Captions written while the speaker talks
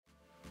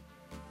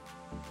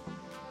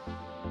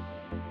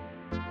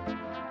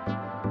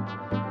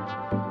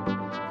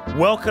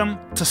Welcome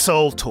to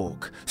Soul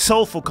Talk,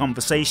 soulful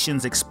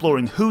conversations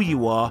exploring who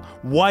you are,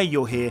 why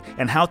you're here,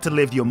 and how to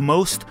live your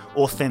most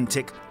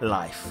authentic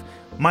life.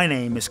 My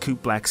name is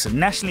Coop Blackson,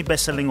 nationally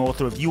best-selling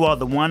author of You Are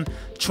the One,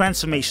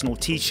 transformational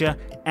teacher,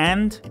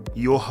 and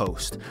your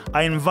host.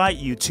 I invite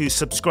you to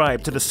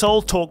subscribe to the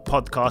Soul Talk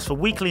podcast for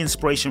weekly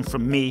inspiration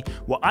from me,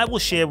 where I will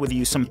share with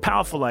you some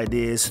powerful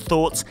ideas,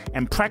 thoughts,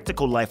 and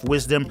practical life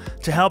wisdom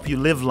to help you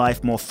live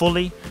life more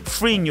fully,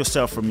 freeing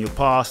yourself from your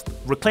past,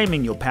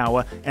 reclaiming your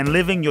power, and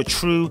living your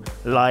true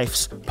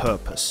life's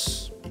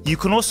purpose. You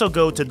can also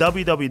go to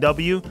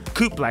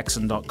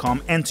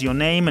www.coopblackson.com, enter your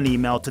name and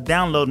email to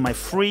download my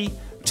free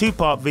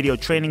 2-part video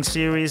training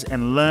series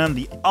and learn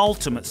the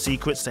ultimate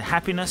secrets to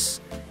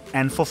happiness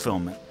and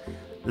fulfillment.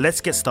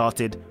 Let's get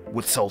started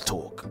with Soul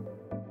Talk.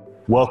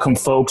 Welcome,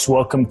 folks.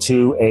 Welcome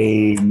to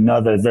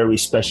another very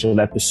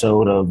special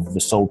episode of the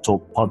Soul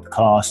Talk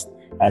podcast.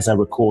 As I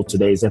record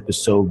today's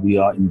episode, we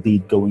are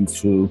indeed going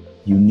through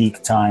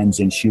unique times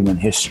in human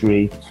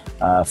history,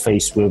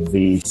 faced with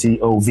the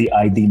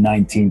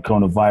COVID-19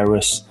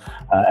 coronavirus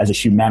as a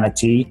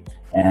humanity.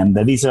 And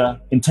these are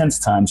intense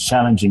times,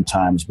 challenging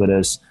times, but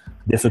as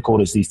difficult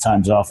as these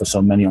times are for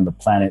so many on the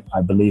planet,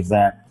 I believe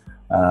that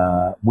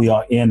we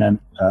are in a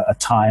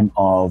time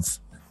of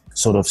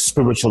sort of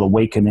spiritual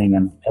awakening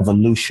and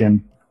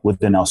evolution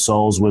within our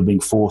souls. We're being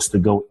forced to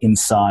go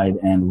inside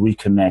and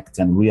reconnect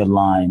and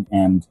realign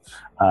and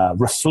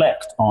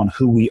reflect on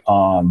who we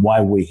are and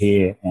why we're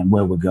here and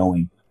where we're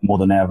going more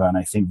than ever. And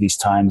I think these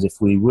times, if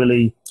we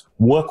really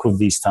work with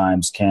these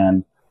times,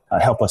 can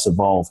help us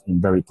evolve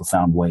in very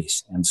profound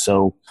ways. And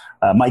so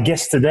my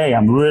guest today,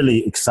 I'm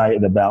really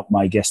excited about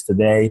my guest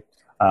today.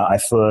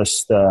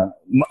 To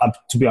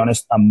be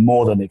honest, I'm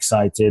more than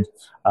excited.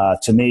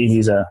 To me,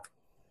 he's a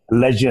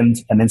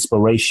legend, an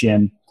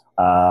inspiration.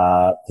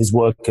 His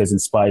work has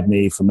inspired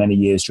me for many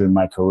years during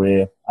my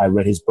career. I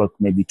read his book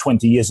maybe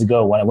 20 years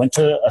ago when I went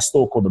to a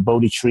store called the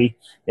Bodhi Tree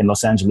in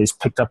Los Angeles,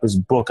 picked up his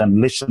book and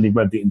literally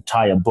read the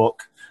entire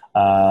book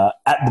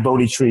at the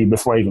Bodhi Tree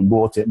before I even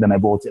bought it. Then I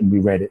bought it and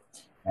reread it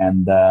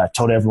and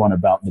told everyone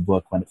about the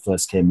book when it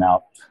first came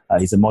out.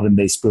 He's a modern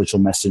day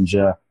spiritual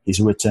messenger. He's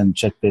written,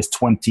 check this,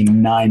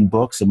 29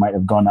 books. It might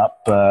have gone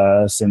up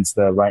since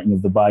the writing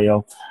of the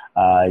bio.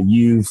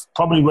 You've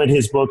probably read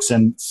his books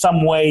in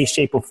some way,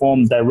 shape or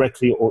form,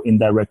 directly or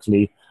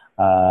indirectly.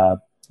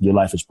 Your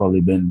life has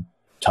probably been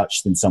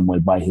touched in some way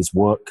by his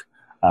work.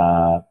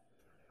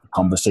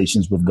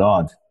 Conversations with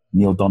God,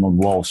 Neale Donald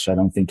Walsch. I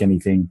don't think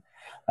anything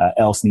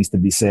else needs to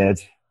be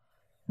said.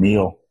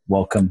 Neale,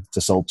 welcome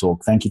to Soul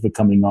Talk. Thank you for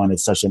coming on.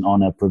 It's such an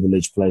honor,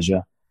 privilege,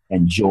 pleasure,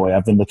 and joy.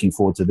 I've been looking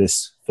forward to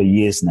this for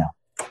years now.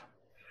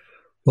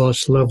 Well,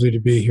 it's lovely to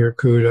be here,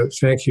 Kud.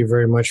 Thank you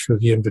very much for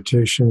the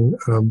invitation.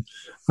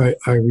 I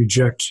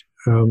reject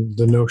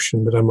the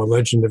notion that I'm a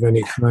legend of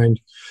any kind.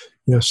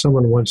 You know,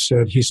 someone once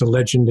said he's a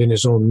legend in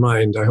his own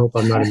mind. I hope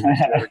I'm not in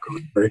that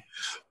category.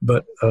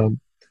 But I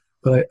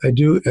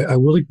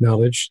will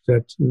acknowledge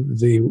that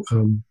the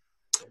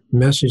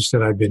message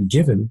that I've been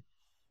given,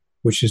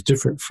 which is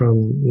different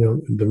from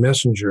the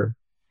messenger.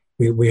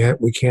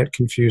 We can't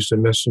confuse the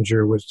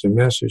messenger with the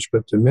message,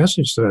 but the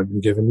message that I've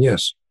been given,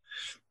 yes,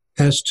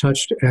 has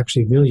touched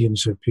actually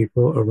millions of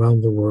people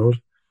around the world.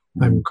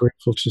 Mm-hmm. I'm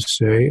grateful to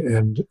say,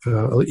 and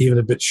even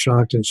a bit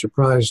shocked and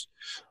surprised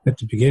at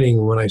the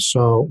beginning when I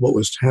saw what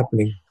was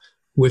happening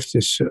with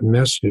this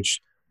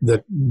message,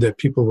 that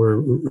people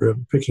were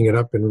picking it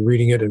up and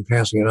reading it and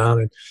passing it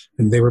on,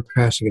 and they were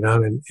passing it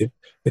on, and it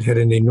had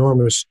an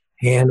enormous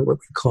what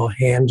we call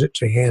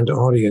hand-to-hand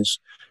audience.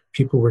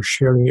 People were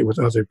sharing it with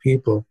other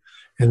people.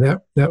 And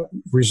that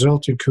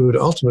resulted, Kud,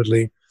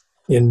 ultimately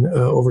in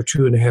over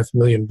 2.5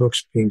 million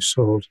books being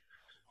sold.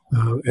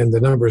 And the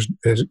numbers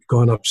has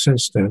gone up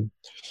since then.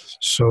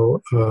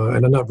 So,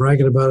 and I'm not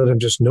bragging about it, I'm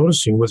just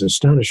noticing with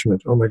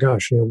astonishment, oh my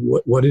gosh,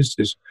 what is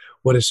this?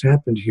 What has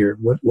happened here?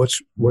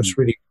 What's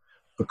really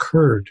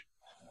occurred?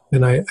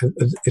 And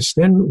it's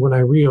then when I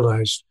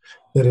realized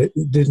that it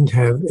didn't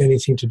have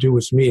anything to do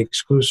with me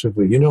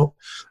exclusively.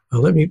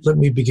 Let me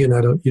begin.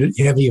 You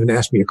haven't even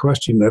asked me a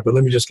question yet, but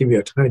let me just give you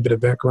a tiny bit of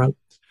background.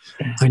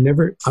 I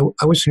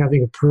was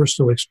having a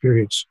personal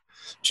experience,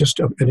 just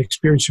an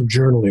experience of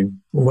journaling,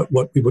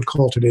 what we would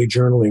call today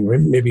journaling.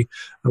 Right? Maybe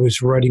I was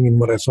writing in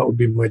what I thought would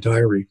be my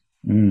diary.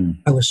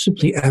 I was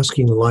simply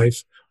asking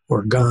life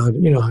or God,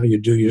 you know how you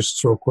do, you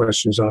just throw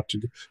questions out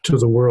to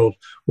the world.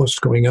 What's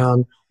going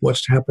on?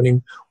 What's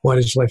happening? Why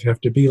does life have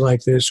to be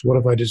like this? What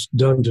have I just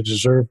done to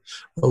deserve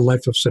a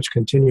life of such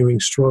continuing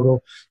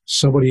struggle?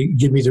 Somebody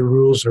give me the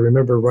rules. I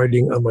remember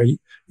writing on my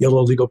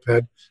yellow legal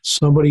pad,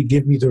 somebody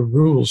give me the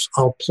rules.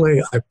 I'll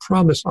play. I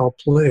promise I'll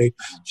play.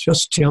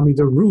 Just tell me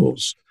the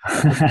rules.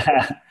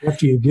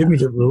 After you give me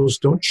the rules,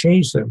 don't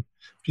change them,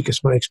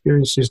 because my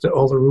experience is that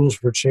all the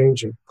rules were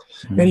changing.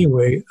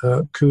 Anyway,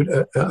 I'm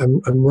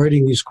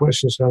writing these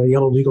questions on a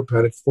yellow legal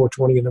pad at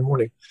 4:20 in the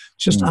morning,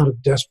 just out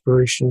of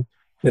desperation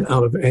and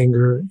out of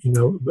anger,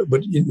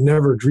 but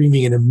never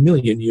dreaming in a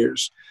million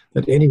years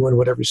that anyone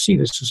would ever see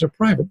this as a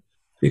private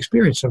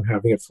experience I'm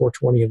having at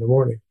 4:20 in the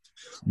morning.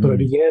 But I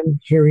began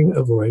hearing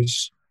a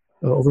voice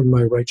over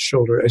my right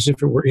shoulder as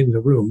if it were in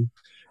the room.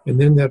 And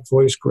then that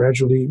voice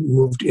gradually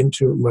moved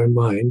into my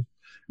mind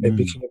and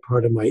became a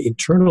part of my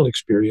internal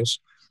experience.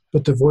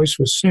 But the voice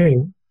was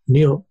saying,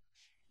 Neil,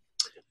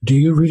 do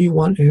you really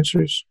want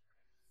answers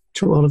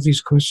to all of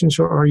these questions,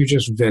 or are you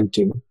just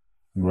venting?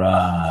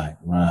 Right.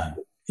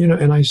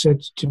 And I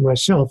said to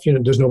myself,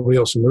 there's nobody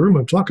else in the room.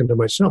 I'm talking to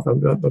myself,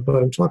 but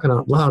I'm talking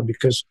out loud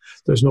because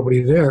there's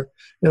nobody there.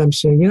 And I'm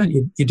saying,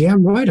 you're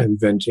damn right I'm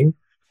venting.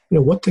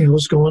 What the hell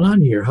is going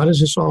on here? How does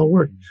this all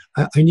work?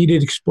 I need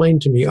it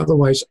explained to me.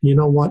 Otherwise, you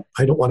know what?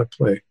 I don't want to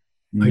play.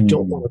 I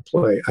don't want to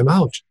play. I'm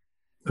out.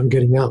 I'm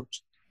getting out.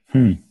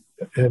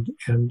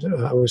 And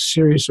I was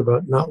serious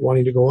about not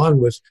wanting to go on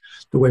with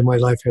the way my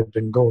life had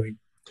been going.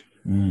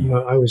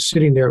 I was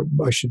sitting there,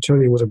 I should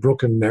tell you, with a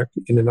broken neck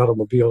in an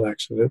automobile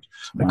accident.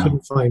 Wow. I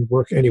couldn't find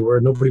work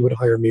anywhere. Nobody would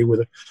hire me.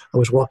 I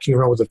was walking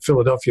around with a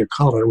Philadelphia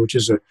collar, which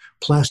is a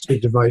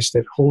plastic device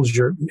that holds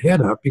your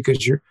head up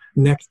because your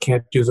neck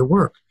can't do the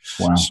work.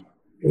 Wow. So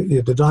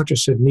the doctor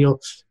said, Neil,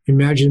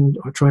 imagine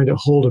trying to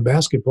hold a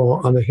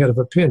basketball on the head of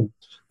a pin.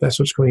 That's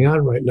what's going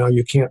on right now.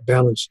 You can't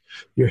balance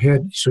your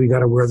head, so you got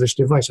to wear this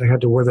device. I had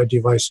to wear that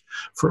device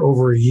for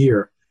over a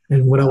year.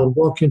 And when I would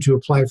walk in to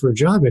apply for a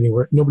job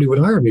anywhere, nobody would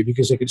hire me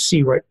because they could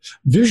see right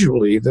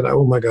visually that,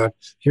 oh my God,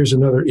 here's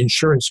another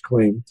insurance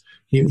claim.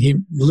 He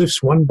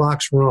lifts one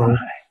box wrong,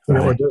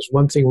 or does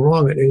one thing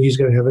wrong, and he's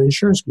going to have an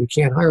insurance. We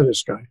can't hire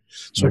this guy.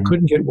 So I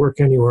couldn't get work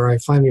anywhere. I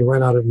finally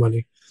ran out of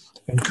money.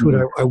 And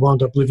I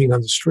wound up living on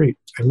the street.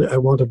 I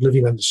wound up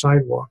living on the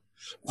sidewalk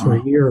for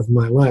a year of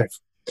my life,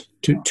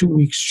 2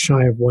 weeks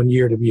shy of 1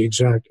 year to be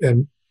exact.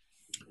 And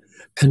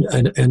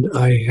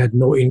I had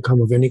no income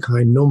of any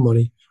kind, no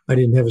money. I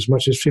didn't have as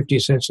much as 50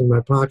 cents in my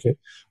pocket.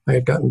 I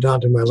had gotten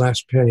down to my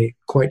last penny,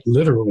 quite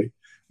literally.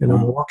 And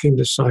I'm walking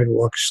the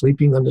sidewalk,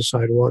 sleeping on the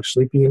sidewalk,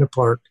 sleeping in a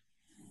park.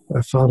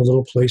 I found a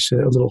little place, a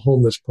little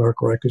homeless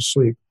park where I could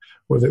sleep,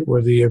 where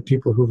the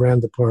people who ran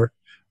the park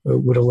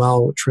would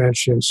allow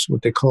transients,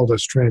 what they called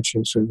us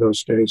transients in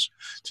those days,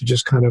 to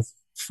just kind of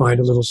find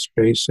a little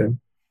space and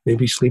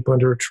maybe sleep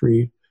under a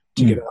tree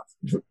to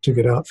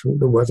get out from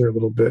the weather a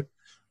little bit.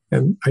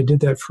 And I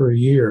did that for a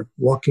year,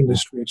 walking the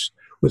streets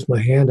with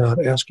my hand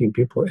out, asking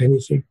people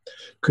anything.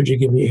 Could you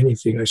give me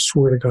anything? I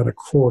swear to God, a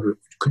quarter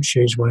could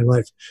change my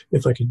life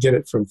if I could get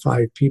it from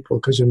 5 people,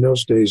 because in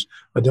those days,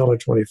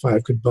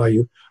 $1.25 could buy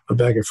you a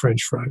bag of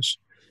French fries.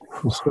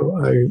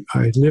 So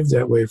I lived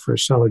that way for a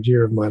solid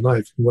year of my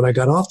life. And when I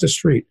got off the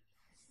street,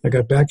 I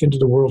got back into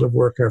the world of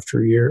work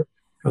after a year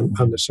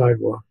on the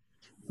sidewalk.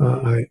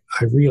 I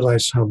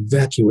realized how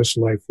vacuous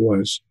life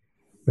was.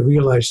 I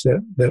realized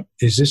that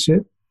is this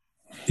it?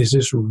 Is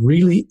this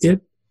really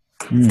it?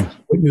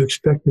 What you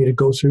expect me to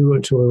go through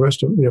until the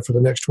rest of, for the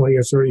next 20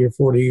 or 30 or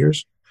 40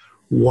 years?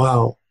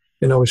 Wow.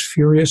 And I was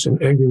furious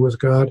and angry with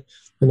God.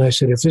 And I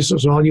said, if this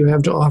is all you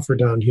have to offer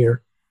down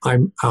here,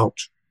 I'm out.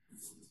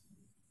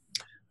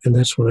 And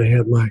that's when I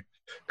had my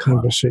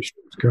conversation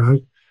with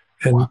God.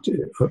 And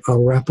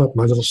I'll wrap up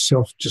my little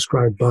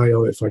self-described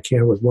bio, if I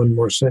can, with one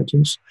more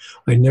sentence.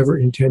 I never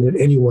intended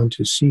anyone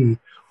to see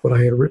what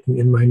I had written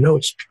in my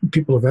notes.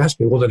 People have asked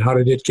me, well, then how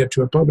did it get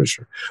to a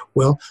publisher?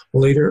 Well,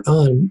 later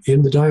on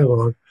in the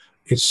dialogue,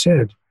 it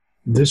said,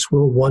 this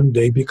will one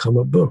day become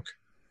a book.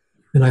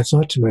 And I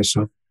thought to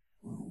myself,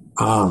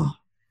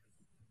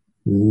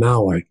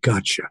 now I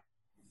gotcha.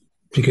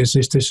 Because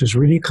this is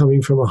really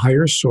coming from a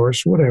higher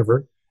source,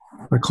 whatever.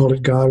 I call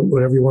it God,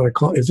 whatever you want to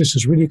call it. If this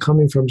is really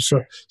coming from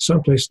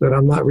someplace that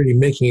I'm not really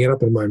making it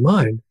up in my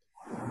mind,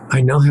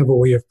 I now have a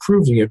way of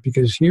proving it,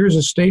 because here's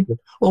a statement.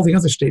 All the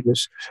other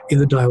statements in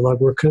the dialogue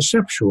were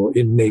conceptual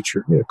in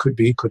nature. Could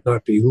be, could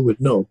not be, who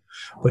would know?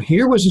 But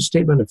here was a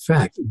statement of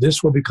fact.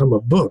 This will become a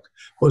book,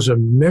 was a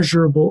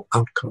measurable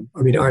outcome.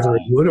 I mean, either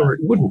it would or it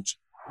wouldn't.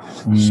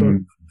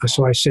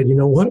 So I said, you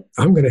know what?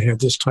 I'm going to have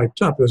this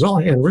typed up. It was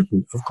all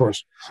handwritten, of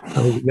course,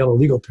 on yellow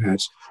legal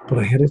pads, but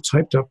I had it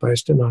typed up by a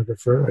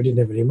stenographer. I didn't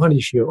have any money.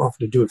 She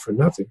offered to do it for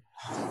nothing.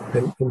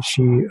 And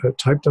she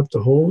typed up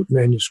the whole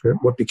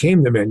manuscript, what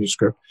became the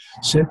manuscript,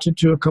 sent it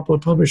to a couple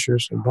of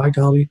publishers. And by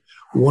golly,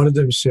 one of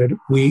them said,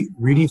 we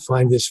really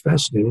find this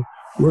fascinating.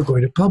 We're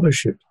going to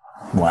publish it.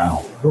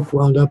 Wow. The book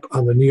wound up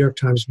on the New York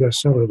Times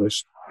bestseller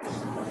list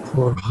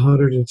for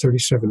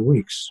 137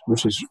 weeks,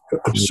 which is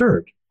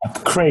absurd.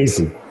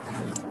 Crazy.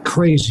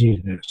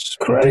 Craziness.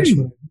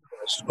 Crazy.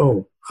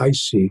 Oh, I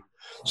see.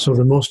 So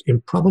the most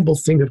improbable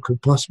thing that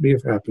could possibly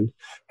have happened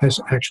has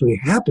actually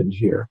happened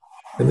here.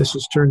 And this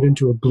has turned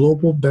into a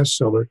global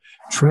bestseller,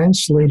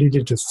 translated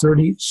into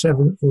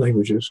 37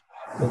 languages,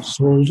 and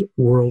sold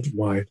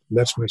worldwide. And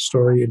that's my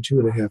story in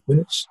 2.5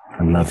 minutes.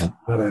 I love it.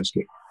 Not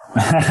asking.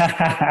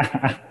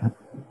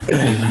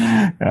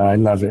 I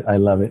love it. I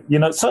love it.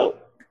 So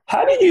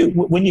how did you,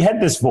 when you had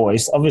this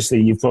voice,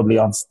 obviously you've probably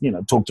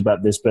talked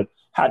about this, but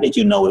how did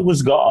you know it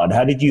was God?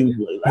 How did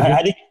you,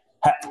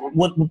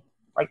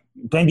 like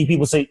plenty of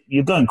people say,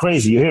 you're going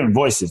crazy, you're hearing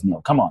voices,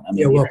 Neil, come on. I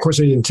mean, of course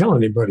I didn't tell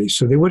anybody,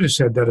 so they would have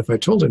said that if I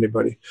told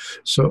anybody.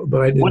 So,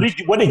 but I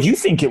didn't. What did you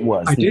think it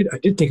was? I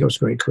did think I was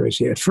going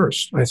crazy at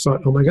first. I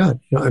thought, oh my God,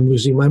 I'm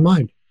losing my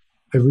mind.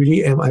 I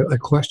really am. I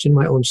question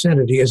my own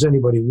sanity, as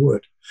anybody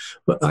would.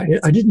 But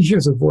I didn't hear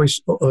the voice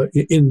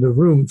in the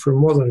room for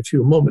more than a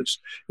few moments.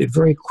 It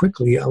very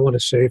quickly, I want to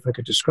say, if I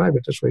could describe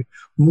it this way,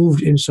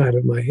 moved inside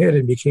of my head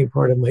and became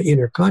part of my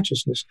inner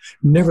consciousness.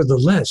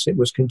 Nevertheless, it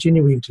was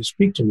continuing to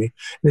speak to me.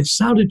 And it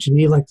sounded to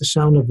me like the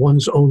sound of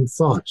one's own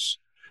thoughts.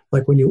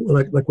 Like when you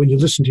when you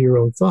listen to your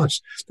own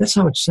thoughts. That's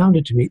how it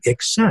sounded to me,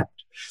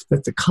 except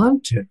that the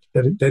content,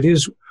 that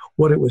is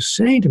what it was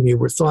saying to me,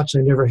 were thoughts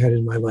I never had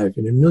in my life.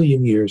 In a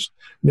million years,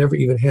 never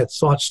even had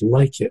thoughts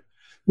like it.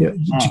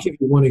 To give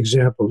you one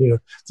example,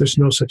 there's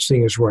no such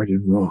thing as right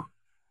and wrong,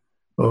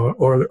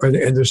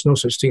 and there's no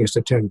such thing as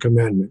the Ten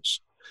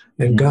Commandments.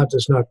 And God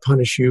does not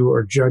punish you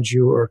or judge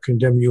you or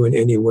condemn you in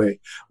any way.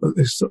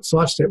 It's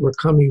thoughts that were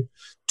coming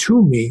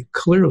to me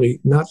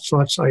clearly, not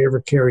thoughts I ever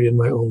carried in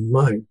my own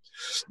mind.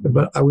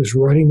 But I was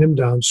writing them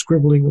down,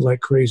 scribbling like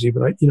crazy.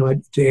 But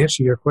to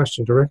answer your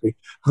question directly,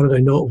 how did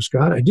I know it was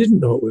God? I didn't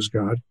know it was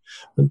God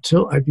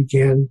until I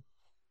began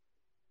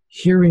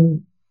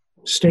hearing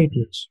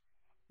statements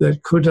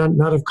that could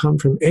not have come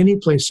from any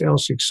place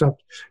else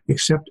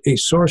except a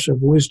source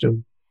of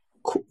wisdom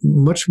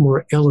much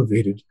more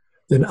elevated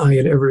than I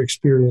had ever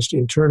experienced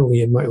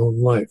internally in my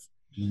own life.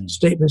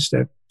 Statements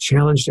that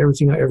challenged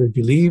everything I ever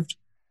believed,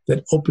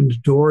 that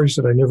opened doors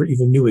that I never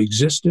even knew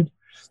existed,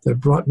 that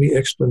brought me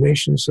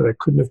explanations that I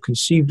couldn't have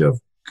conceived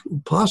of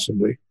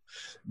possibly,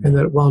 and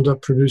that wound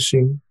up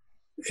producing,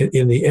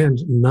 in the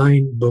end,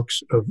 9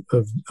 books of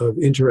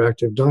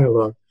interactive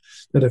dialogue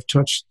that have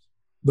touched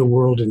the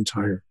world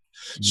entire.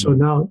 So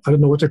now I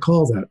don't know what to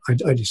call that.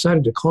 I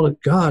decided to call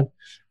it God.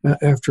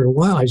 After a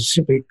while, I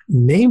simply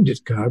named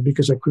it God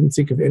because I couldn't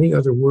think of any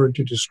other word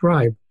to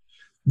describe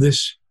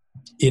this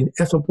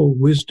ineffable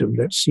wisdom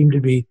that seemed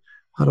to be,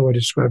 how do I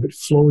describe it,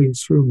 flowing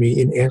through me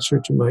in answer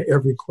to my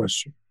every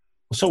question.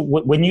 So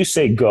when you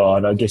say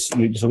God, I guess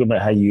you're talking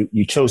about how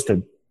you chose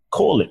to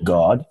call it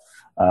God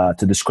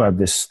to describe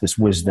this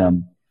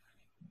wisdom.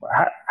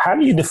 How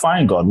do you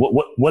define God?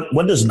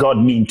 What does God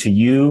mean to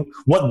you?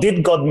 What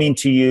did God mean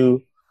to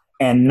you?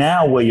 And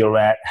now where you're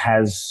at,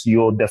 has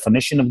your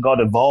definition of God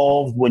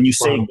evolved? When you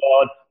say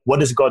God, what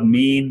does God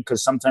mean?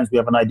 Because sometimes we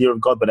have an idea of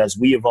God, but as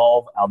we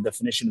evolve, our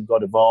definition of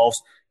God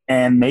evolves.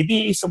 And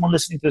maybe someone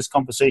listening to this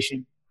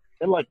conversation,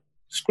 they're like,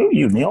 screw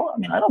you, Neil. I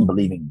mean, I don't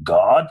believe in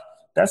God.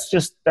 That's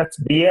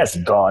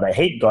BS, God. I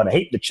hate God. I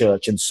hate the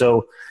church. And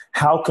so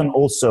how can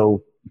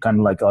also, kind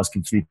of like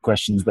asking 3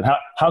 questions, but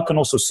how can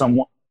also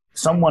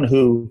someone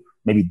who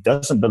maybe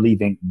doesn't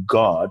believe in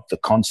God, the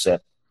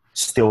concept,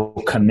 still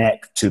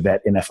connect to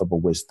that ineffable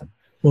wisdom?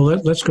 Well,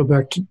 let's go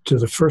back to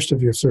the first of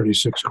your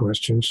 36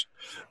 questions.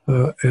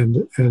 How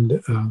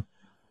do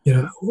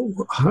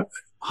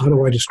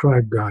I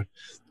describe God?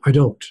 I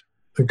don't.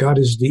 God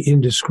is the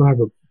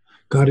indescribable.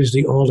 God is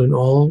the all in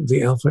all,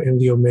 the Alpha and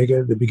the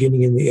Omega, the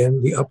beginning and the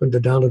end, the up and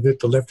the down of it,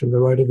 the left and the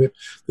right of it,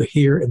 the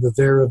here and the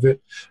there of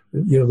it,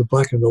 the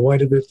black and the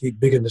white of it, the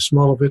big and the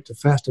small of it, the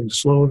fast and the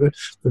slow of it,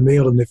 the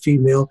male and the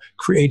female,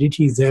 created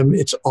he them.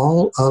 It's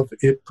all of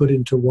it put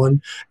into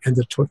one, and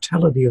the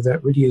totality of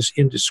that really is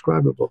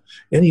indescribable.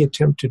 Any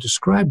attempt to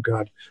describe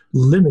God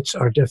limits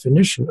our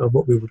definition of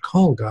what we would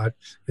call God,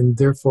 and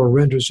therefore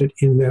renders it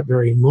in that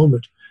very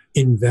moment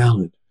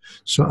invalid.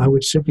 So I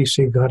would simply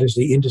say God is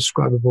the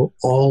indescribable,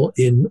 all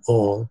in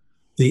all,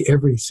 the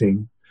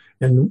everything.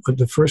 And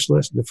the first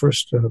lesson, the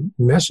first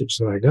message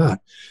that I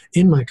got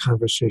in my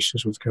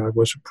conversations with God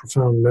was a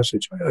profound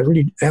message. I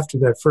really, after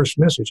that first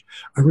message,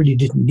 I really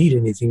didn't need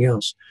anything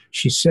else.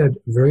 She said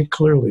very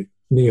clearly,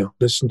 Neil,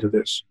 listen to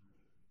this.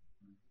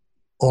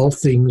 All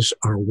things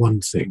are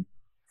one thing.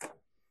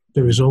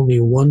 There is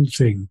only one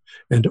thing,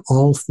 and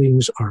all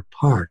things are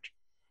part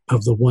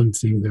of the one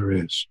thing there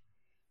is.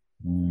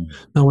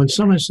 Now, when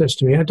someone says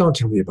to me, don't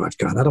tell me about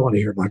God. I don't want to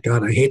hear about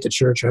God. I hate the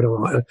church.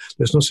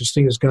 There's no such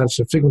thing as God. It's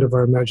a figment of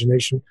our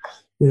imagination.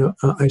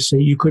 I say,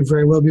 you could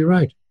very well be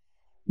right.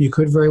 You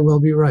could very well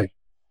be right.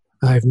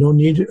 I have no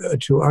need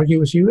to argue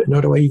with you,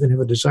 nor do I even have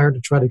a desire to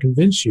try to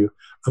convince you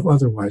of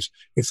otherwise.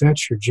 If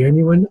that's your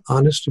genuine,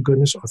 honest to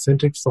goodness,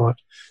 authentic thought,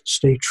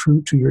 stay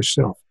true to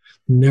yourself.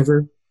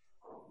 Never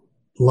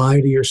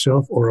lie to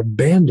yourself or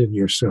abandon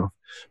yourself.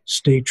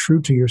 Stay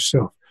true to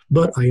yourself.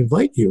 But I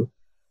invite you,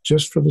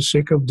 just for the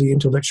sake of the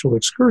intellectual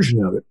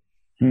excursion of it,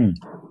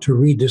 to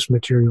read this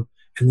material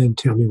and then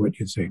tell me what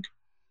you think.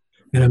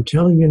 And I'm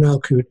telling you now,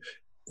 Kute,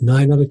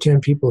 9 out of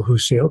 10 people who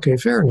say, okay,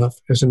 fair enough,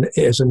 as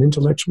an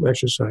intellectual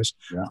exercise,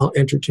 I'll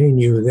entertain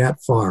you that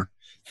far.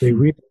 They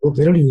read the book,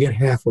 they don't even get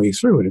halfway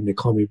through it, and they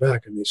call me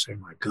back and they say,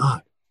 my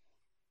God,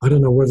 I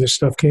don't know where this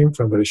stuff came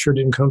from, but it sure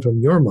didn't come from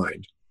your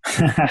mind.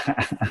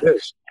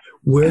 Yes.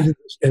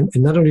 And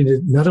not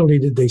only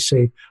did they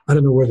say, I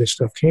don't know where this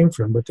stuff came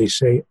from, but they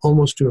say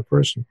almost to a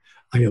person,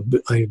 I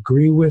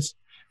agree with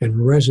and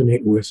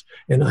resonate with,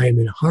 and I am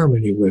in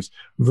harmony with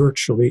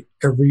virtually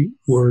every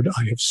word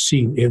I have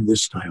seen in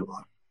this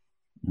dialogue.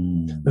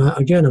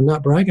 Again, I'm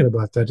not bragging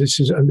about that. This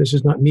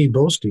is not me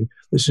boasting.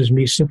 This is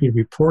me simply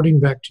reporting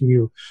back to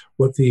you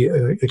what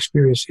the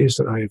experience is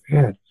that I have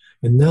had.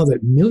 And now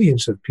that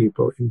millions of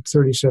people in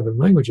 37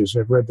 languages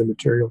have read the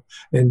material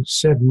and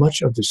said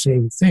much of the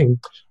same thing,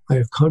 I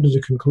have come to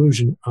the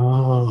conclusion,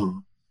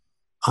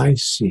 I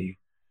see.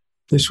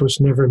 This was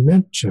never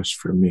meant just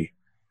for me.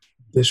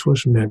 This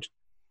was meant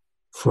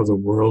for the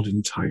world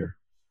entire.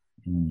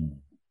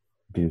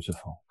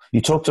 Beautiful.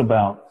 You talked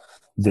about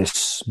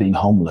this being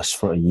homeless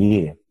for a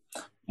year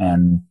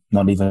and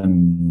not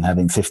even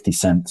having 50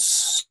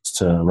 cents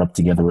to rub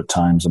together at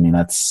times. I mean,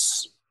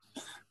 that's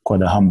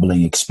quite a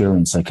humbling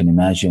experience, I can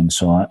imagine.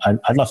 So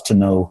I'd love to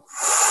know,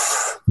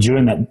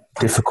 during that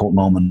difficult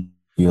moment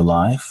of your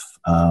life,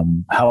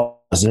 how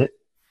was it?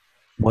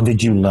 What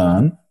did you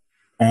learn?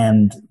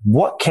 And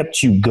what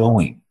kept you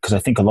going? Because I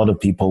think a lot of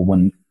people,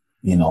 when,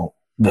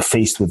 they're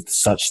faced with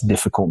such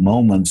difficult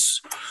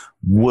moments,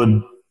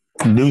 would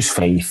lose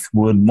faith,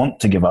 would want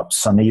to give up,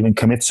 some even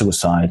commit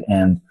suicide.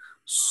 And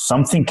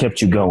something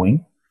kept you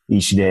going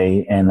each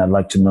day. And I'd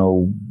like to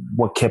know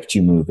what kept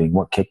you moving,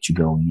 what kept you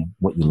going, and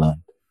what you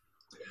learned.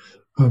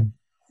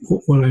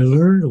 What I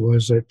learned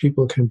was that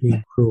people can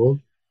be cruel,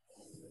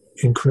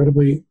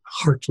 incredibly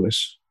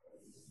heartless,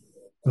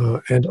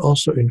 and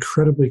also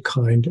incredibly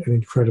kind and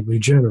incredibly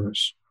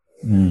generous.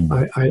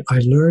 I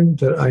learned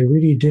that I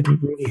really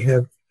didn't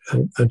have,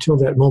 until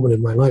that moment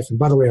in my life, and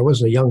by the way, I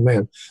wasn't a young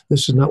man.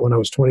 This is not when I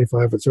was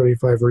 25 or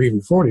 35 or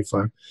even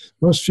 45. I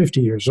was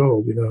 50 years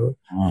old,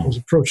 I was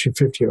approaching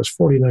 50. I was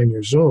 49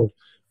 years old.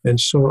 And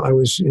so I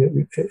was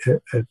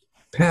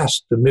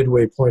past the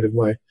midway point of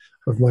my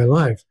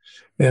life.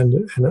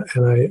 And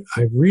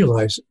I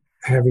realized,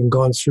 having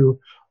gone through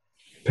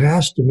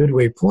past the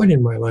midway point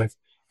in my life,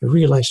 I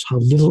realized how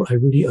little I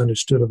really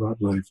understood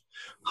about life,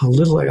 how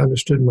little I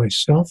understood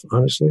myself,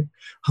 honestly,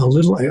 how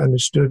little I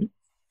understood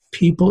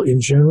people in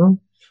general,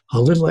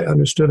 how little I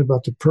understood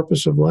about the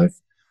purpose of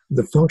life,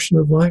 the function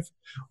of life,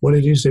 what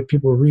it is that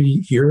people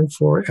really yearn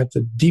for at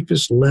the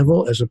deepest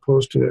level as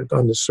opposed to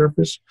on the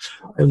surface.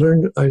 I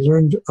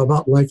learned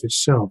about life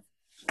itself.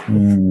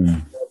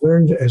 I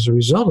learned, as a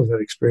result of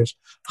that experience,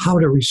 how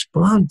to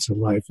respond to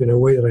life in a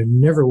way that I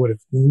never would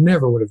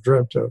have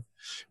dreamt of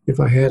if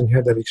I hadn't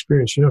had that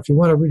experience. If you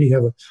want to really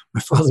have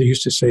my father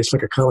used to say, it's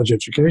like a college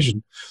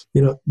education.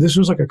 This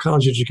was like a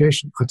college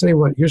education. I'll tell you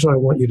what, here's what I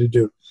want you to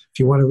do. If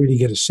you want to really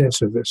get a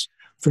sense of this,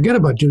 forget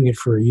about doing it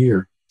for a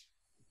year.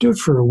 Do it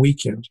for a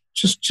weekend,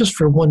 just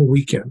for one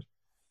weekend.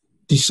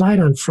 Decide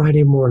on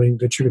Friday morning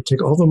that you're going to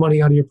take all the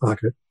money out of your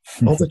pocket,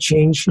 all the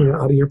change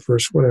out of your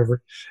purse,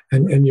 whatever,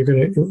 and you're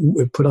going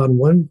to put on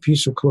one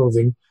piece of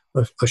clothing,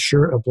 a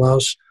shirt, a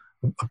blouse,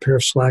 a pair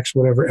of slacks,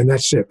 whatever, and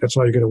that's it. That's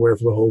all you're going to wear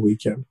for the whole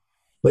weekend.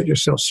 Let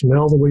yourself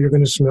smell the way you're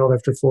going to smell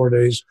after 4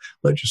 days.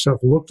 Let yourself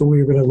look the way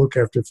you're going to look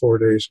after 4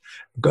 days.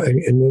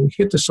 And then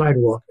hit the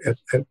sidewalk at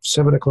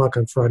 7 o'clock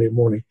on Friday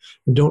morning,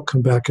 and don't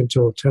come back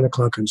until 10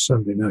 o'clock on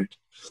Sunday night.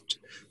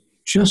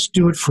 Just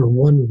do it for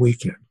one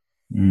weekend.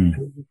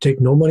 Take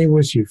no money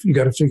with you. You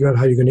got to figure out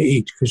how you're going to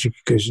eat,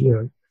 because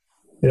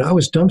I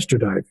was dumpster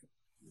diving.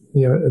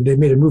 They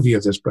made a movie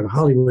of this, but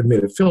Hollywood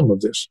made a film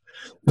of this,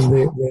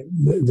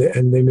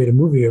 and they made a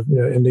movie of,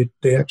 and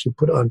they actually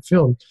put on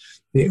film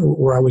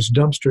where I was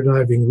dumpster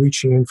diving,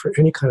 reaching in for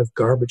any kind of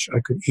garbage I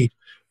could eat,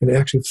 and they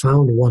actually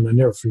found one. I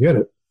never forget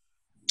it.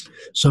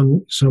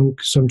 Some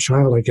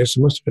child, I guess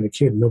it must have been a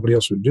kid, nobody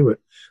else would do it,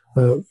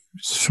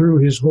 threw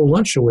his whole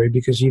lunch away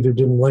because he either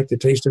didn't like the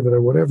taste of it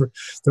or whatever.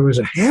 There was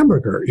a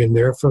hamburger in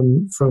there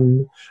from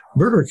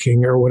Burger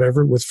King or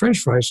whatever with French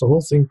fries, the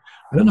whole thing.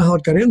 I don't know how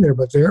it got in there,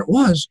 but there it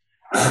was.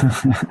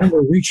 I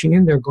remember reaching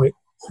in there going,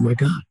 oh my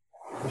God,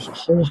 there's a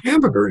whole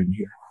hamburger in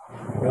here.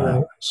 And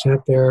I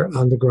sat there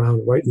on the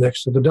ground right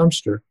next to the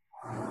dumpster,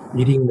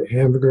 eating the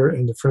hamburger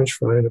and the French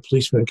fry, and a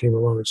policeman came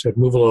along and said,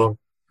 move along,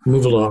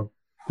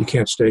 you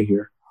can't stay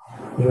here.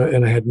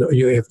 And I had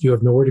you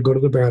have nowhere to go to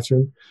the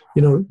bathroom.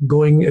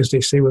 Going, as they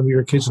say when we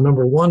were kids,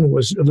 number one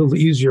was a little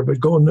easier, but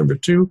going number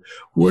two,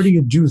 where do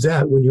you do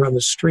that when you're on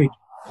the street?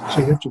 So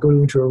you have to go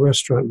into a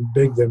restaurant and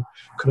beg them,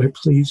 could I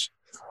please,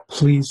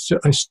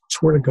 I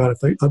swear to God,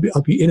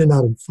 I'll be in and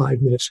out in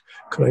 5 minutes.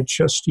 Could I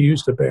just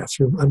use the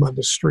bathroom? I'm on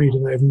the street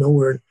and I have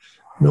nowhere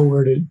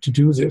to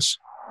do this.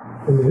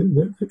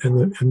 And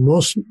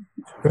most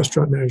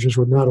restaurant managers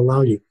would not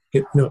allow you.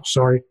 No,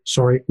 sorry,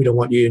 we don't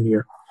want you in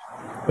here.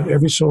 But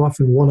every so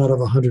often, 1 out of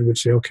 100 would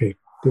say, okay.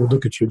 They would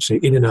look at you and say,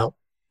 in and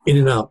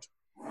out.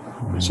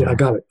 I'd say, I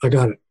got it.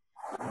 I'd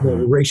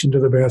race into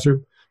the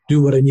bathroom,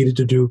 do what I needed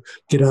to do,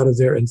 get out of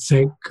there, and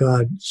thank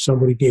God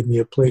somebody gave me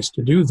a place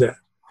to do that.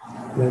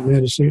 And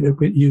man,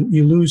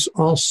 you lose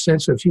all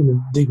sense of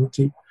human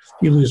dignity.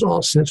 You lose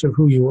all sense of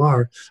who you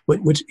are.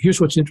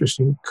 Here's what's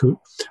interesting, Kute.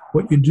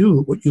 What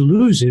you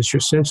lose is your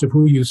sense of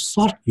who you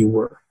thought you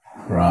were.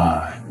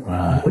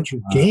 Right. What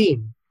you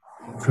gain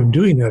from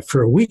doing that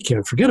for a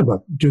weekend, forget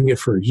about doing it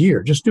for a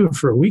year. Just do it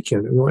for a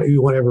weekend.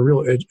 You want to have a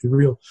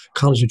real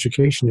college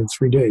education in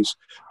 3 days.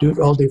 Do it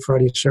all day,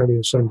 Friday, Saturday,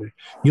 and Sunday.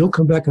 You'll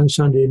come back on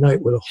Sunday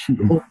night with a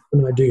whole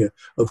idea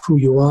of who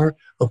you are,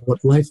 of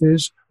what life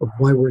is, of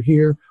why we're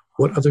here,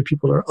 what other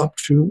people are up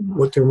to,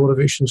 what their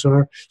motivations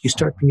are. You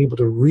start being able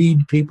to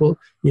read people,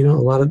 a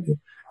lot of,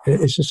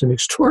 It's just an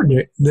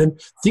extraordinary. Then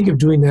think of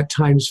doing that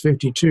times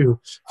 52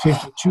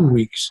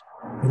 weeks,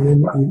 and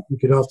then you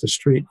get off the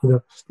street.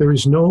 There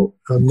is no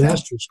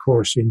master's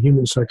course in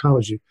human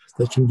psychology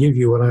that can give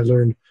you what I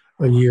learned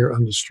a year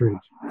on the street.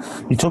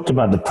 You talked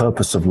about the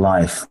purpose of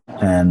life,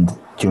 and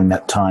during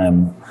that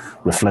time,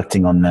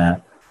 reflecting on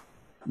that,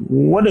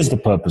 what is the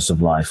purpose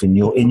of life in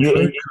your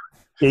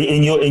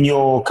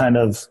kind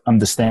of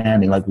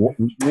understanding? Like,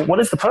 what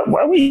is the purpose?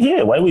 Why are we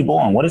here? Why are we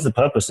born? What is the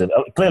purpose of it?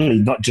 Clearly,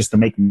 not just to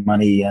make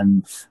money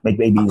and make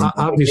babies.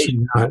 Obviously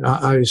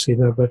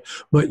not. But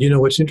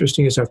what's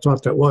interesting is I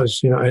thought that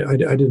was, I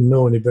didn't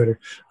know any better.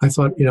 I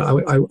thought,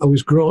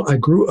 I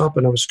grew up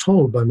and I was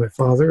told by my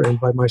father and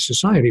by my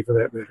society, for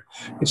that matter,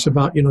 it's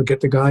about,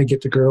 get the guy, get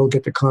the girl,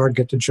 get the car,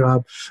 get the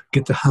job,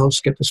 get the house,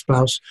 get the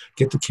spouse,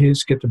 get the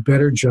kids, get the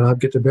better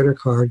job, get the better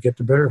car, get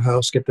the better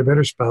house, get the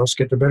better spouse,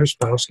 get the better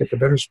spouse, get the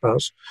better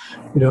spouse,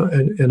 and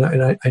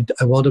I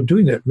wound up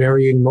doing that,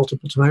 marrying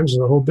multiple times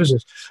in the whole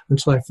business,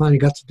 until I finally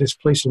got to this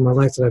place in my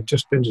life that I've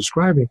just been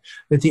describing.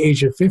 At the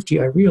age of 50,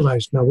 I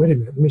realized, now wait a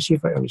minute, let me see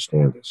if I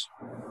understand this.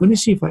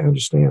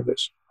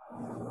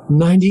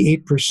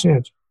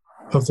 98%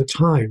 of the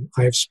time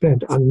I have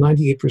spent on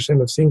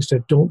 98% of things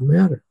that don't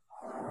matter.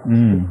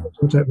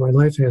 That my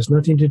life has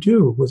nothing to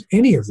do with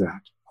any of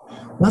that.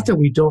 Not that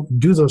we don't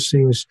do those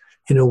things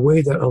in a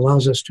way that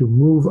allows us to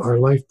move our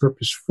life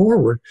purpose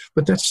forward,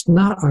 but that's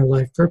not our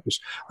life purpose.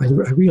 I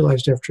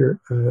realized after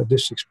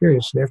this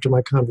experience and after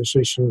my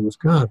conversation with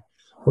God,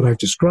 what I've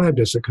described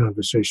as a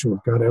conversation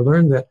with God, I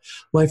learned that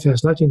life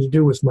has nothing to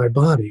do with my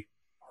body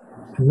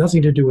and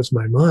nothing to do with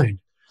my mind,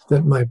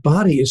 that my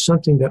body is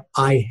something that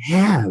I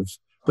have,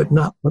 but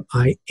not what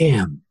I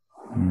am.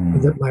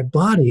 And that my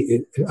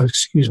body,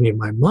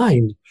 my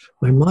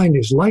mind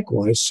is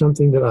likewise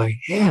something that I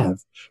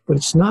have, but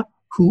it's not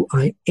who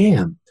I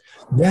am.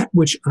 That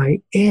which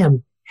I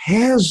am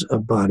has a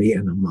body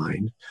and a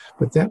mind,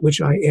 but that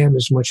which I am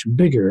is much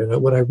bigger. And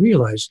what I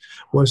realized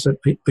was that,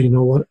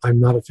 I'm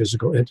not a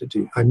physical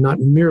entity. I'm not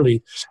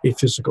merely a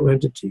physical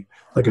entity,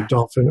 like a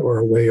dolphin or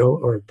a whale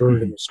or a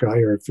bird in the sky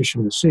or a fish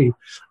in the sea.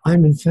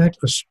 I'm, in fact,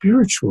 a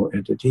spiritual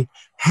entity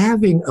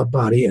having a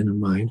body and a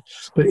mind,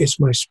 but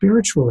it's my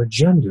spiritual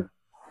agenda,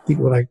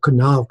 what I could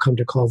now have come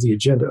to call the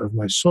agenda of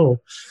my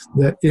soul,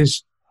 that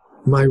is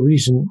my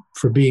reason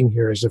for being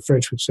here, as the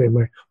French would say,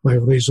 my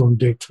raison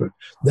d'etre.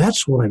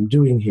 That's what I'm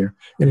doing here.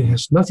 And it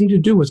has nothing to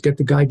do with get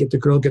the guy, get the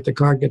girl, get the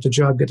car, get the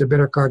job, get the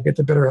better car, get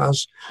the better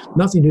house.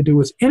 Nothing to do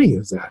with any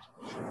of that.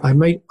 I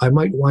might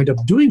wind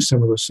up doing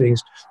some of those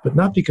things, but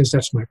not because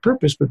that's my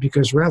purpose, but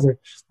because rather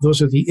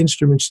those are the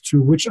instruments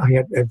through which I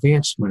have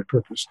advanced my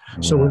purpose. Yeah.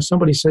 So when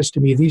somebody says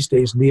to me these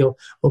days, Neil,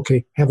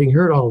 okay, having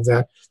heard all of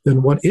that,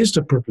 then what is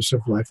the purpose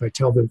of life? I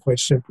tell them quite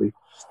simply,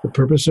 the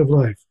purpose of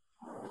life,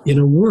 in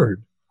a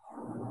word,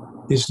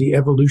 is the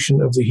evolution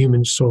of the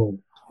human soul.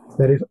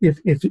 That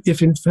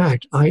if in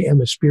fact I am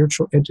a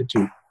spiritual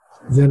entity,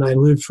 then I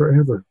live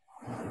forever.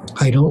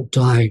 I don't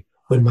die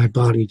when my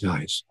body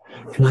dies.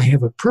 And I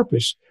have a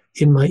purpose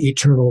in my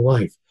eternal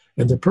life.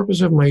 And the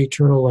purpose of my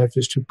eternal life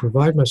is to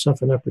provide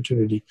myself an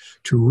opportunity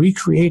to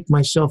recreate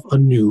myself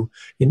anew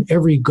in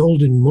every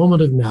golden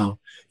moment of now,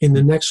 in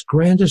the next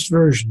grandest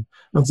version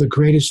of the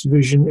greatest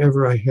vision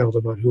ever I held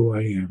about who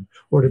I am.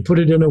 Or to put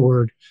it in a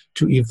word,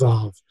 to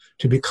evolve,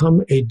 to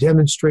become a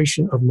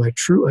demonstration of my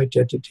true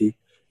identity.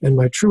 And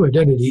my true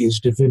identity is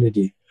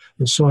divinity.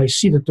 And so I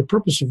see that the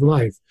purpose of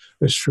life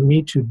is for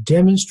me to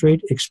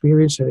demonstrate,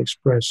 experience, and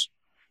express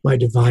my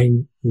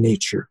divine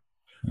nature.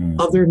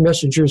 Other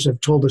messengers have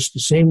told us the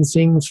same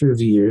thing through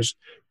the years,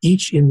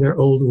 each in their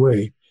own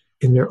way.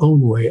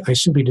 I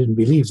simply didn't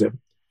believe them.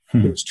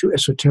 It was too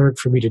esoteric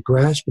for me to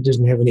grasp. It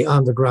didn't have any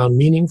on-the-ground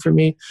meaning for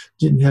me.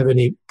 Didn't have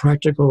any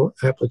practical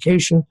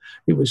application.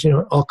 It was,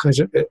 all kinds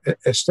of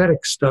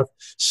aesthetic stuff.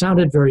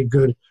 Sounded very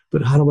good,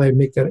 but how do I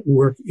make that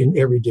work in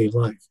everyday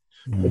life?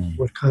 But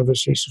what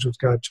Conversations with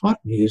God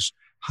taught me is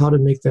how to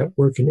make that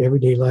work in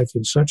everyday life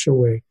in such a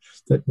way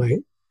that my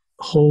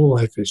whole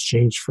life has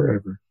changed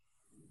forever.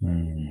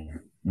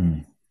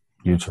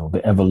 Beautiful.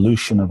 The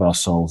evolution of our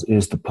souls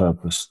is the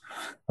purpose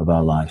of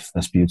our life.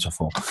 That's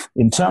beautiful.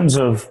 In terms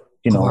of,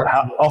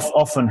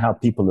 how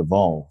people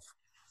evolve,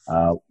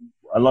 a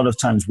lot of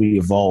times we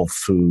evolve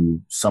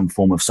through some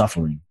form of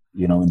suffering,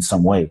 in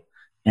some way.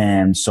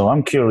 And so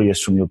I'm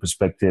curious from your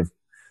perspective,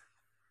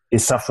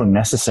 is suffering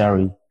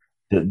necessary?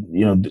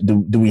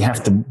 Do we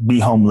have to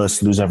be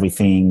homeless, lose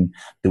everything?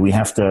 Do we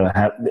have to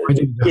have?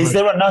 Is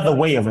there another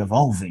way of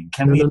evolving?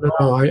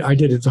 No. I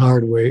did it the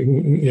hard way.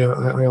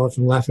 I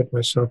often laugh at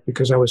myself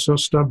because I was so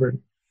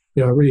stubborn.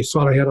 I really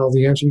thought I had all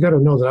the answers. You got to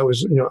know that I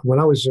was, when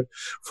I was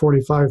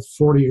 45,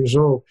 40 years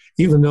old,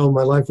 even though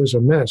my life was a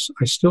mess,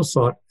 I still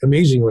thought,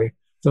 amazingly,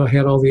 that I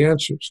had all the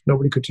answers.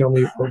 Nobody could tell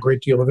me a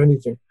great deal of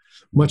anything,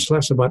 much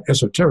less about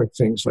esoteric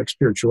things like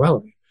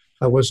spirituality.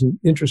 I wasn't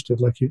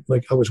interested like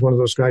I was one of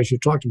those guys you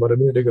talked about a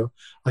minute ago.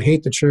 I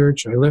hate the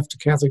church. I left the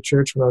Catholic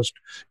Church when I was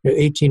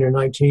 18 or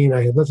 19.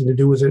 I had nothing to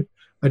do with it.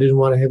 I didn't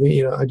want to have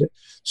any, I did.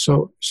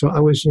 So I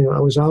was, I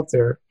was out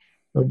there,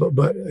 but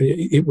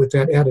with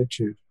that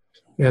attitude.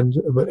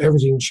 But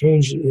everything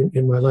changed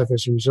in my life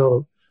as a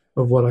result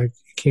of what I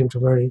came to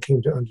learn and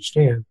came to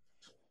understand.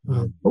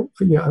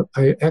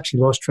 I actually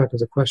lost track of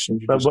the question.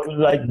 But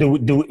like,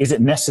 is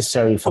it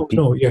necessary for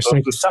people to go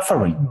through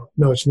suffering?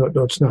 No, it's not.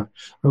 No, it's not.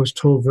 I was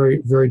told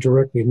very, very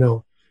directly,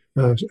 no.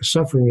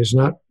 Suffering is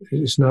not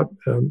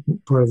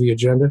part of the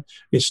agenda.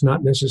 It's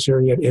not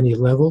necessary at any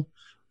level,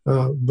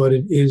 but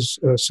it is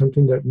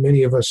something that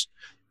many of us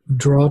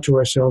draw to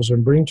ourselves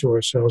and bring to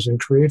ourselves and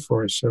create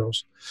for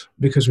ourselves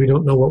because we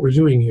don't know what we're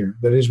doing here.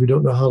 That is, we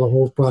don't know how the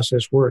whole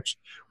process works.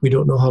 We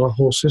don't know how the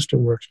whole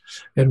system works.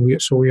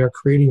 And so we are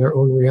creating our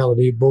own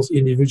reality, both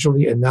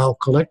individually and now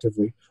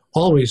collectively,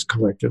 always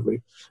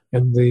collectively.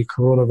 And the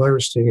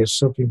coronavirus thing is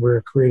something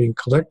we're creating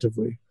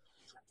collectively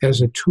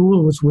as a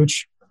tool with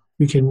which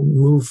we can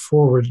move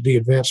forward the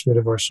advancement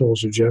of our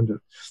soul's agenda.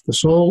 The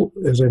soul,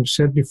 as I've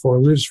said before,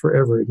 lives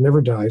forever. It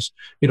never dies.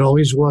 It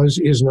always was,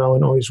 is now,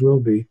 and always will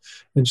be.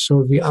 And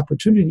so the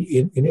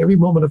opportunity in every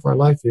moment of our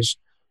life is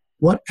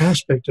what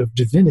aspect of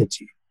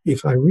divinity,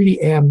 if I really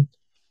am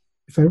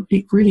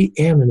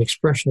an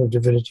expression of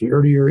divinity.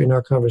 Earlier in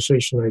our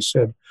conversation, I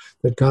said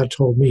that God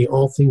told me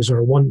all things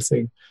are one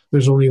thing.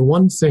 There's only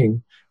one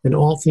thing, and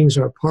all things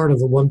are part of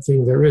the one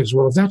thing there is.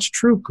 Well, if that's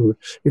true, Kut,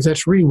 if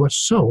that's really what's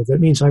so,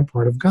 that means I'm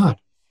part of God,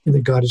 and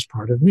that God is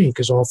part of me,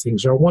 because all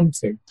things are one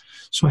thing.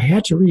 So I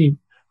had to really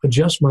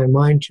adjust my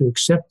mind to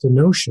accept the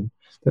notion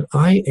that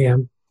I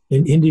am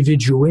an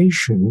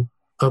individuation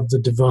of the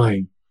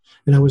divine.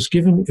 And I was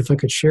given, if I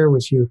could share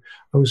with you,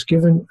 I was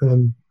given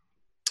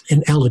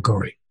an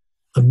allegory,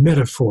 a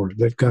metaphor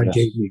that God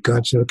gave me.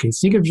 God said, okay,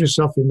 think of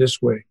yourself in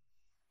this way.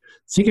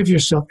 Think of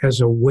yourself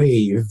as a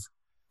wave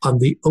on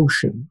the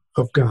ocean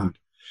of God.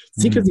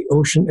 Think of the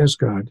ocean as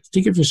God.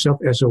 Think of yourself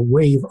as a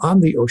wave on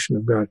the ocean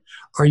of God.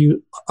 Are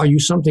you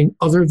something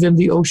other than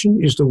the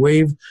ocean? Is the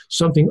wave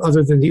something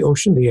other than the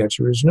ocean? The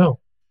answer is no.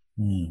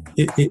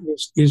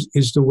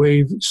 Is the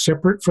wave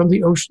separate from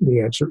the ocean? The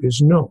answer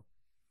is no.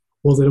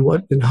 Well, then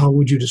what? And how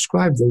would you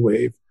describe the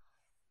wave?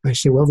 I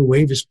say, well, the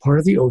wave is part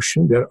of the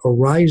ocean that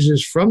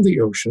arises from the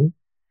ocean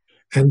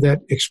and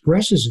that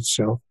expresses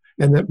itself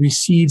and that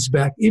recedes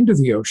back into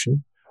the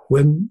ocean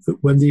when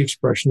the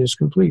expression is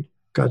complete.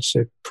 God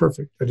said,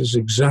 perfect. That is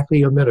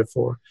exactly a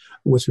metaphor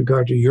with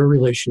regard to your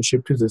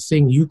relationship to the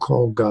thing you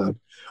call God,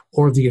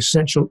 or the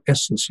essential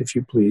essence, if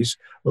you please,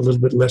 a little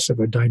bit less of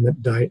a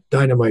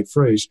dynamite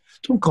phrase.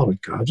 Don't call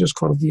it God, just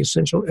call it the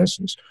essential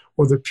essence,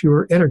 or the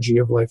pure energy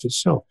of life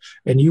itself.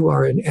 And you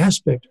are an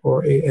aspect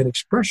or an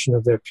expression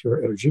of that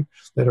pure energy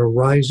that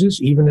arises,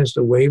 even as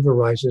the wave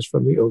arises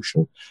from the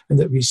ocean, and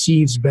that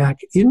recedes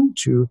back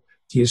into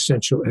the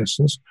essential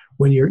essence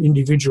when your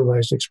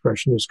individualized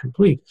expression is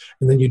complete.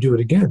 And then you do it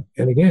again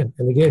and again